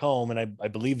come back home, and I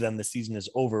believe then the season is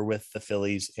over with the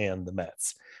Phillies and the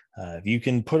Mets. If you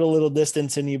can put a little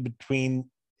distance in you between,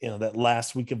 that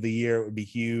last week of the year, it would be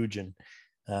huge. And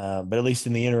but at least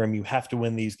in the interim, you have to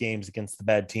win these games against the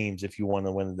bad teams if you want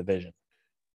to win the division.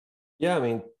 Yeah, I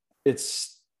mean,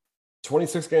 it's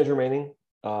 26 games remaining.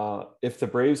 If the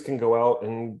Braves can go out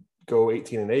and go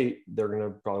 18-8, they're going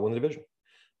to probably win the division.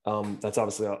 That's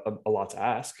obviously a lot to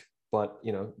ask, but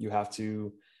you have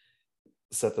to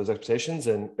set those expectations.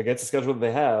 And against the schedule that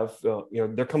they have,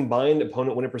 their combined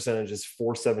opponent winning percentage is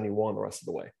 .471 the rest of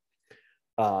the way.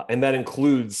 And that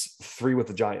includes 3 with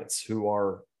the Giants, who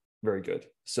are very good.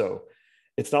 So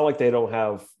it's not like they don't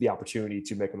have the opportunity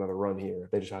to make another run here.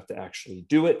 They just have to actually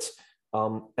do it.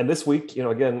 And this week,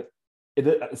 again,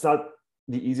 it's not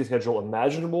the easiest schedule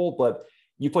imaginable, but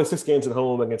you play 6 games at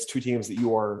home against 2 teams that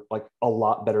you are like a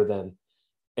lot better than,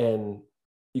 and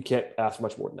you can't ask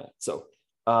much more than that. So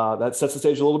that sets the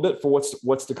stage a little bit for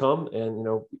what's to come. And,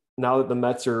 now that the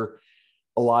Mets are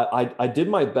a lot, I did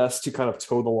my best to kind of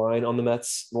toe the line on the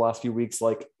Mets the last few weeks,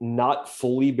 like not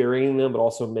fully burying them, but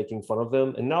also making fun of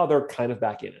them. And now they're kind of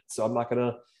back in it. So I'm not going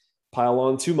to pile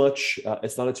on too much.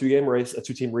 It's not a 2-game race, a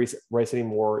 2-team race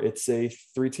anymore. It's a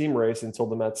 3-team race until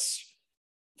the Mets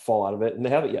fall out of it. And they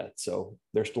haven't yet. So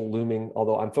they're still looming,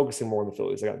 although I'm focusing more on the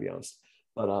Phillies, I got to be honest.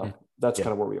 But that's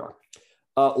kind of where we are.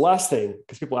 Last thing,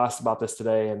 because people asked about this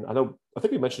today, and I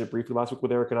think we mentioned it briefly last week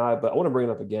with Eric and I, but I want to bring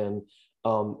it up again.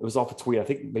 It was off a tweet, I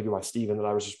think maybe by Steven, that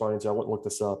I was responding to. I went and looked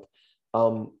this up.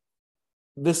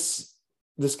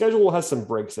 The schedule has some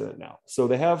breaks in it now. So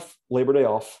they have Labor Day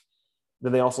off.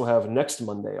 Then they also have next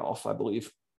Monday off, I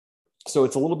believe. So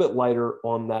it's a little bit lighter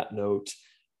on that note.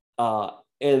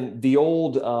 And the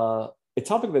old a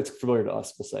topic that's familiar to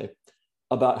us, we'll say,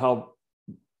 about how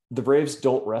the Braves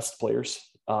don't rest players,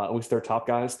 at least their top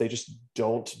guys. They just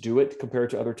don't do it compared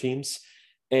to other teams.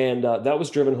 And that was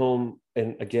driven home.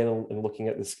 And again, in looking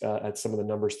at this, at some of the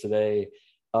numbers today,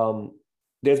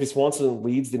 Dansby Swanson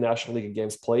leads the National League in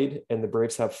games played, and the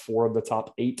Braves have 4 of the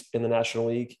top 8 in the National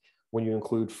League when you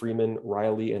include Freeman,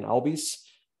 Riley, and Albies.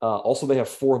 Also, they have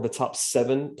 4 of the top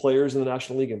 7 players in the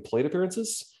National League in plate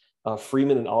appearances.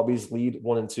 Freeman and Albies lead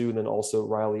 1 and 2, and then also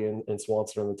Riley and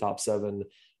Swanson are in the top 7.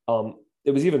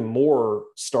 It was even more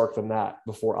stark than that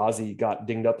before Ozzie got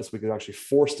dinged up this week. He was actually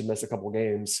forced to miss a couple of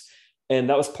games. And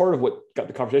that was part of what got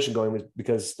the conversation going, was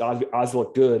because Ozzie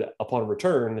looked good upon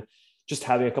return. Just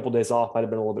having a couple of days off might have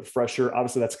been a little bit fresher.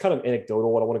 Obviously, that's kind of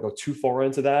anecdotal. I don't want to go too far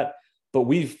into that. But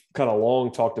we've kind of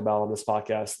long talked about on this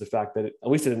podcast the fact that at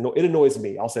least it annoys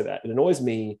me. I'll say that. It annoys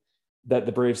me that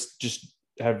the Braves just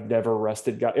have never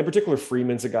rested guys. In particular,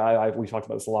 Freeman's a guy we talked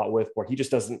about this a lot with, where he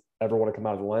just doesn't ever want to come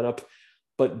out of the lineup.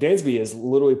 But Dansby has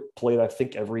literally played, I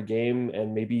think, every game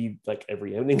and maybe like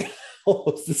every inning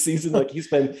almost this season. Like he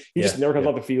just never comes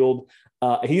off the field.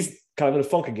 He's kind of in a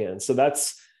funk again. So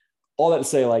that's all that to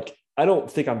say, like, I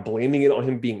don't think I'm blaming it on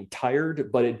him being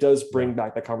tired, but it does bring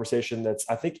back that conversation that's,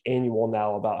 I think, annual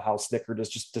now about how Snitker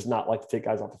does not like to take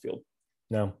guys off the field.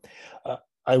 No,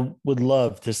 I would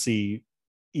love to see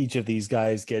each of these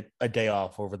guys get a day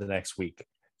off over the next week.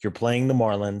 You're playing the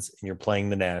Marlins and you're playing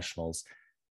the Nationals.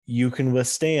 You can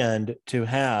withstand to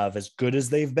have as good as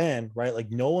they've been, right? Like,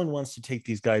 no one wants to take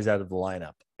these guys out of the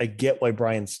lineup. I get why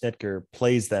Brian Snitker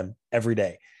plays them every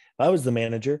day. If I was the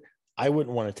manager, I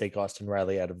wouldn't want to take Austin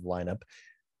Riley out of the lineup,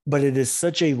 but it is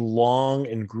such a long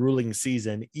and grueling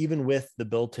season, even with the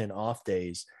built-in off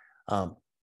days.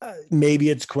 Maybe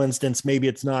it's coincidence, maybe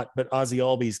it's not, but Ozzie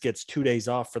Albies gets 2 days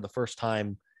off for the first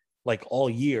time like all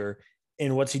year.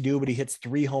 And what's he do? But he hits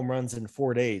 3 home runs in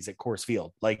 4 days at Coors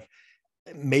Field. Like,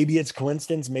 maybe it's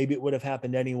coincidence, maybe it would have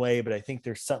happened anyway, but I think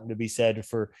there's something to be said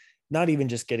for not even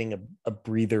just getting a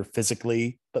breather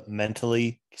physically, but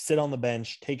mentally. Sit on the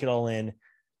bench, take it all in.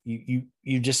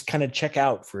 You just kind of check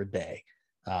out for a day.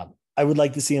 I would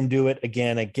like to see him do it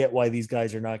again. I get why these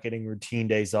guys are not getting routine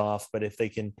days off, but if they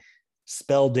can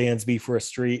spell Dansby for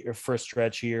a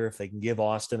stretch here, if they can give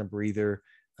Austin a breather,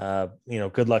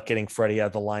 good luck getting Freddie out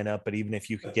of the lineup. But even if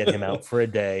you could get him out for a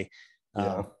day,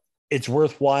 it's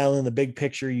worthwhile in the big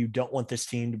picture. You don't want this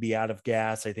team to be out of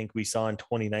gas. I think we saw in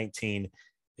 2019,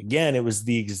 again, it was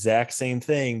the exact same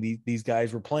thing. These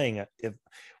guys were playing.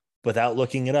 Without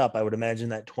looking it up, I would imagine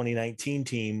that 2019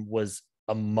 team was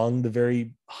among the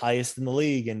very highest in the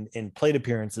league in plate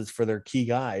appearances for their key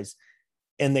guys.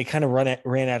 And they kind of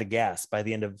ran out of gas by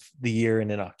the end of the year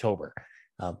and in October.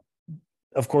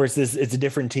 Of course, it's a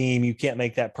different team. You can't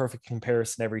make that perfect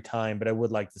comparison every time, but I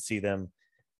would like to see them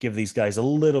give these guys a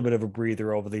little bit of a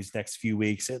breather over these next few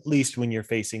weeks, at least when you're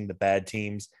facing the bad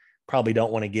teams. Probably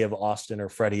don't want to give Austin or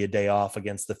Freddie a day off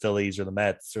against the Phillies or the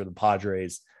Mets or the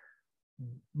Padres.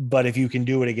 But if you can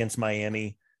do it against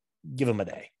Miami, give them a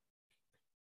day.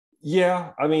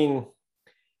 Yeah. I mean,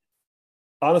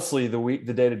 honestly,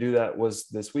 the day to do that was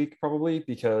this week, probably,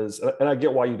 because, and I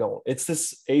get why you don't. It's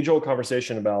this age-old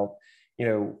conversation about,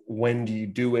 when do you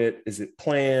do it? Is it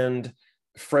planned?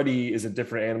 Freddie is a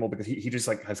different animal because he just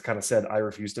has kind of said, I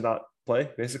refuse to not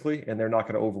play, basically, and they're not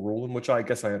going to overrule him, which I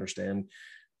guess I understand.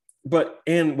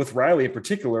 And with Riley in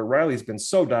particular, Riley's been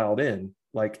so dialed in,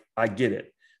 like, I get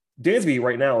it. Dansby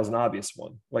right now is an obvious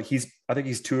one. Like, I think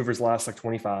he's 2 of his last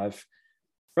 25.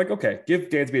 Like, okay, give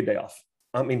Dansby a day off.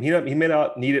 I mean, he may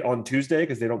not need it on Tuesday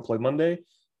because they don't play Monday,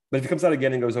 but if he comes out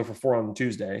again and goes 0 for 4 on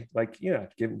Tuesday,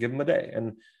 give him a day.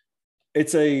 And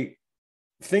it's a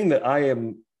thing that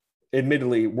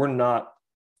admittedly, we're not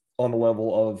on the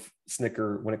level of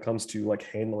Snitker when it comes to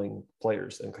handling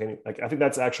players and cleaning. I think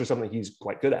that's actually something he's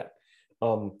quite good at.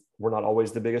 We're not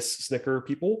always the biggest Snitker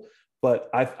people, but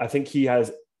I think he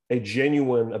has a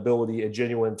genuine ability, a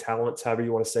genuine talent, however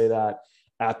you want to say that,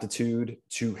 aptitude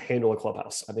to handle a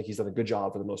clubhouse. I think he's done a good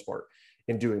job for the most part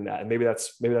in doing that. And maybe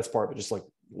that's part of it, just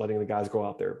letting the guys go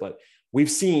out there. But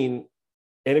we've seen,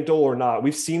 anecdotal or not,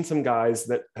 we've seen some guys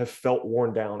that have felt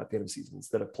worn down at the end of seasons,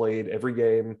 that have played every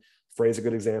game. Frey's a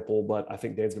good example, but I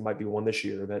think Dansby might be one this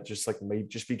year that just may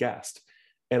just be gassed.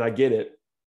 And I get it.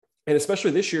 And especially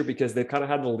this year, because they've kind of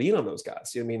had to lean on those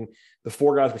guys. I mean, the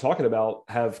 4 guys we're talking about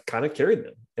have kind of carried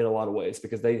them in a lot of ways,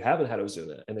 because they haven't had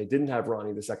Ozuna, and they didn't have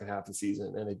Ronnie the second half of the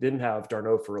season, and they didn't have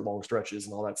Darno for long stretches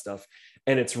and all that stuff.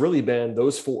 And it's really been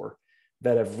those 4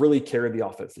 that have really carried the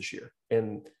offense this year.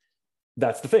 And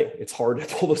that's the thing. It's hard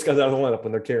to pull those guys out of the lineup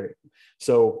when they're carrying.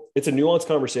 So it's a nuanced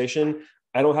conversation.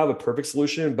 I don't have a perfect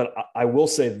solution, but I will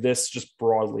say this just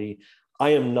broadly. I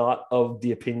am not of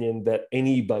the opinion that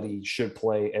anybody should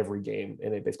play every game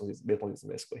in a baseball season,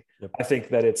 basically. Yep. I think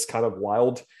that it's kind of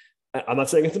wild. I'm not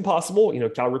saying it's impossible.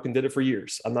 Cal Ripken did it for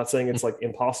years. I'm not saying it's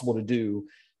impossible to do,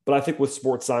 but I think with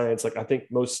sports science, I think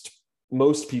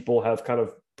most people have kind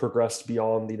of progressed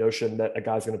beyond the notion that a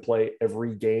guy's going to play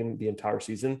every game the entire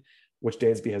season. which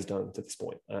Dansby has done to this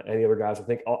point. Any other guys, I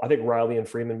think Riley and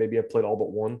Freeman maybe have played all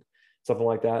but one, something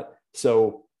like that.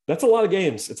 So that's a lot of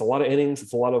games. It's a lot of innings.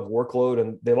 It's a lot of workload,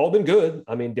 and they've all been good.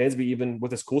 I mean, Dansby, even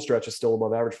with his cool stretch, is still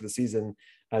above average for the season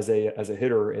as a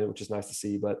hitter, and which is nice to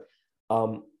see. But I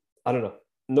don't know.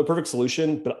 No perfect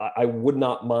solution, but I would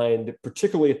not mind,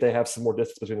 particularly if they have some more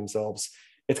distance between themselves.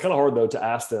 It's kind of hard, though, to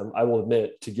ask them, I will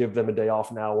admit, to give them a day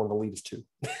off now when the lead is 2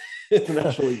 in the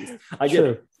National League. I get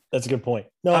it. That's a good point.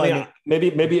 No, I mean,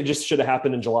 maybe it just should have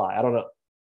happened in July. I don't know.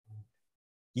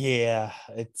 Yeah,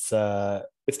 it's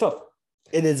tough.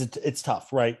 It is. It's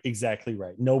tough, right? Exactly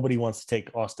right. Nobody wants to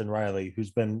take Austin Riley,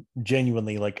 who's been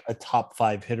genuinely like a top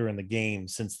 5 hitter in the game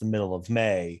since the middle of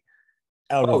May,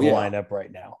 out of the lineup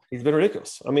right now. He's been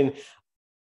ridiculous. I mean,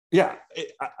 yeah,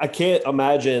 I can't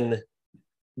imagine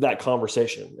that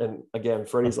conversation. And again,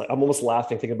 Freddie's like, I'm almost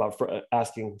laughing thinking about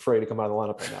asking Freddie to come out of the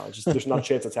lineup right now. It's just, there's not a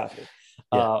chance that's happening.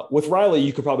 Yeah. With Riley,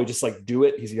 you could probably just like do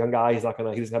it. He's a young guy. He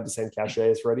doesn't have the same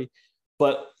cachet as Freddie,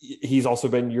 but he's also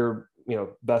been your,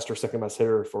 best or second best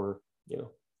hitter for, 3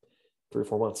 or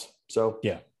 4 months. So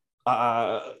yeah,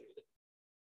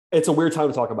 it's a weird time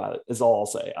to talk about it is all I'll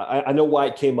say. I know why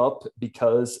it came up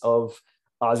because of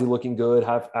Ozzie looking good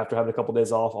after having a couple of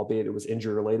days off, albeit it was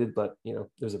injury related, but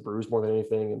there's a bruise more than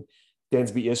anything. And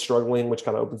Dansby is struggling, which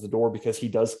kind of opens the door because he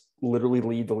does literally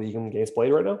lead the league in games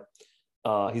played right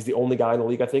now. He's the only guy in the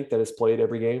league, I think, that has played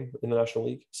every game in the National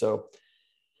League. So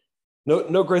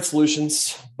no great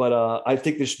solutions, but I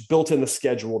think this built in the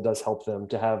schedule does help them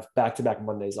to have back-to-back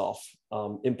Mondays off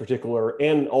in particular.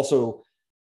 And also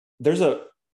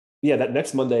that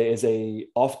next Monday is a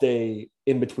off day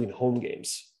in between home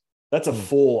games. That's a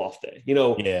full off day.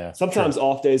 Sometimes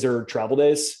off days are travel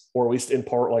days, or at least in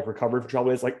part like recovery for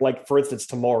travel days. Like for instance,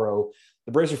 tomorrow,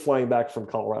 the Braves are flying back from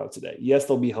Colorado today. Yes,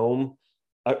 they'll be home.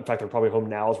 In fact, they're probably home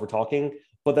now as we're talking,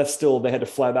 but that's still, they had to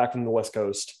fly back from the West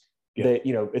Coast. Yeah.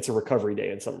 It's a recovery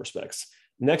day in some respects.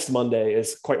 Next Monday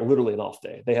is quite literally an off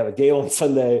day. They have a game on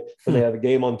Sunday and they have a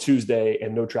game on Tuesday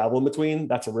and no travel in between.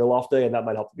 That's a real off day, and that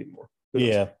might help to be more.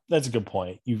 Yeah, that's a good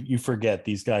point. You forget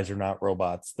these guys are not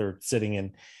robots. They're sitting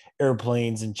in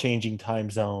airplanes and changing time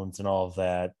zones and all of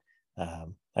that.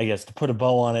 I guess to put a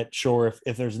bow on it, sure,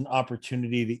 if there's an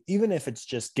opportunity to, even if it's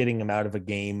just getting them out of a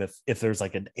game, if there's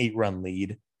like an 8-run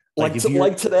lead, like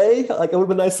today, like it would have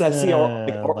been nice to see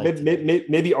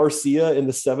maybe Arcia in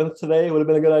the 7th today would have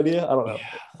been a good idea. I don't know.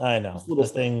 Yeah, I know little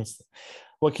things.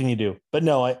 What can you do? But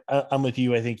no, I'm with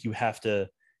you. I think you have to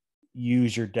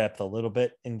use your depth a little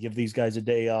bit and give these guys a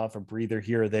day off, a breather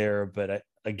here or there. But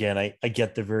I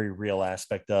get the very real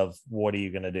aspect of what are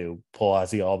you going to do? Pull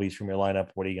Ozzie Albies from your lineup.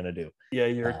 What are you going to do? Yeah,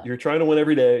 you're trying to win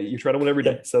every day. You're trying to win every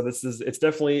day. So it's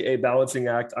definitely a balancing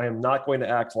act. I am not going to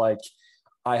act like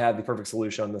I have the perfect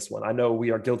solution on this one. I know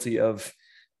we are guilty of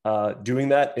doing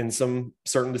that in some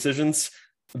certain decisions.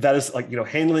 That is like,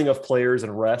 handling of players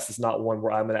and rest is not one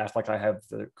where I'm going to act like I have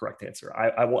the correct answer.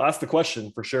 I will ask the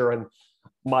question for sure. And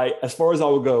as far as I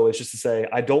will go, is just to say,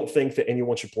 I don't think that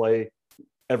anyone should play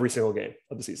every single game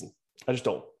of the season. I just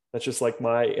don't. That's just like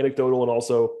my anecdotal and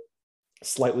also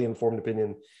slightly informed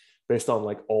opinion based on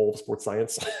like all of sports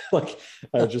science.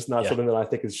 Just not something that I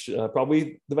think is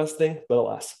probably the best thing, but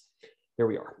alas, here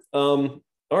we are. All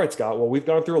right, Scott. Well, we've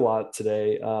gone through a lot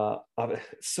today.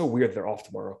 It's so weird they're off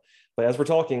tomorrow. But as we're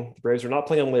talking, the Braves are not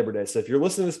playing on Labor Day. So if you're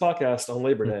listening to this podcast on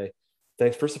Labor Day,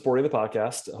 thanks for supporting the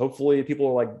podcast. Hopefully people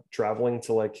are like traveling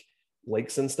to like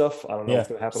lakes and stuff. I don't know what's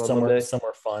going to happen on Monday.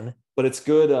 Somewhere fun. But it's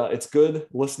good. It's good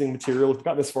listening material. If you've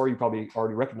gotten this far, you probably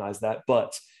already recognize that.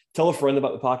 But tell a friend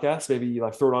about the podcast. Maybe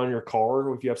like throw it on in your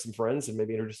car if you have some friends and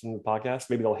maybe introduce them to the podcast.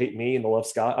 Maybe they'll hate me and they'll love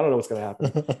Scott. I don't know what's going to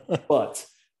happen. But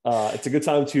it's a good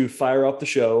time to fire up the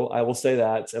show. I will say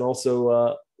that. And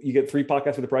also you get 3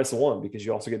 podcasts for the price of 1 because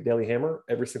you also get Daily Hammer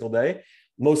every single day,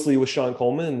 mostly with Sean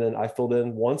Coleman. And then I filled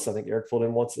in once. I think Eric filled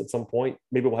in once at some point.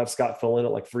 Maybe we'll have Scott fill in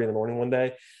at like 3 a.m. one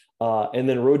day. And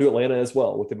then Road to Atlanta as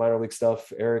well with the minor league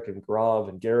stuff, Eric and Grav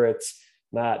and Garrett,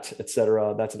 Matt,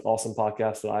 etc. That's an awesome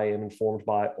podcast that I am informed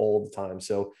by all the time.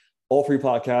 So all 3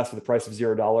 podcasts for the price of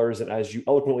 $0. And as you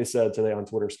eloquently said today on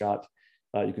Twitter, Scott,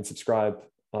 you can subscribe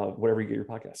wherever you get your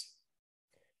podcasts.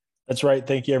 That's right.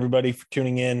 Thank you, everybody, for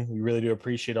tuning in. We really do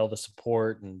appreciate all the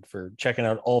support and for checking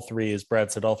out all 3, as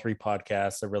Brad said, all 3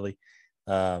 podcasts.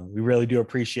 We really do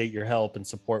appreciate your help and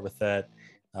support with that.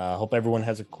 Hope everyone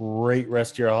has a great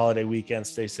rest of your holiday weekend.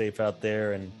 Stay safe out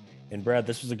there. And Brad,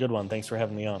 this was a good one. Thanks for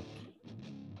having me on.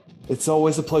 It's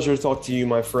always a pleasure to talk to you,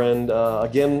 my friend.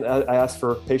 Again, I asked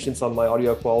for patience on my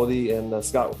audio quality, and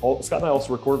Scott and I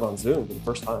also recorded on Zoom for the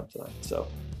first time tonight. So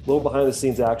a little behind the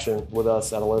scenes action with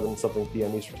us at 11 something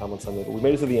p.m. Eastern time on Sunday, but we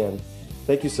made it to the end.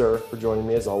 Thank you, sir, for joining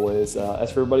me as always.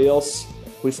 As for everybody else,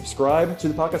 please subscribe to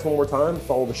the podcast one more time.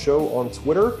 Follow the show on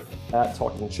Twitter at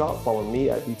Talking Chop. Follow me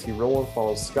at BT Rowland.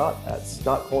 Follow Scott at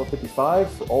Scott Coleman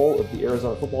 55 for all of the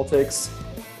Arizona football takes.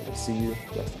 And we'll see you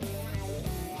next time.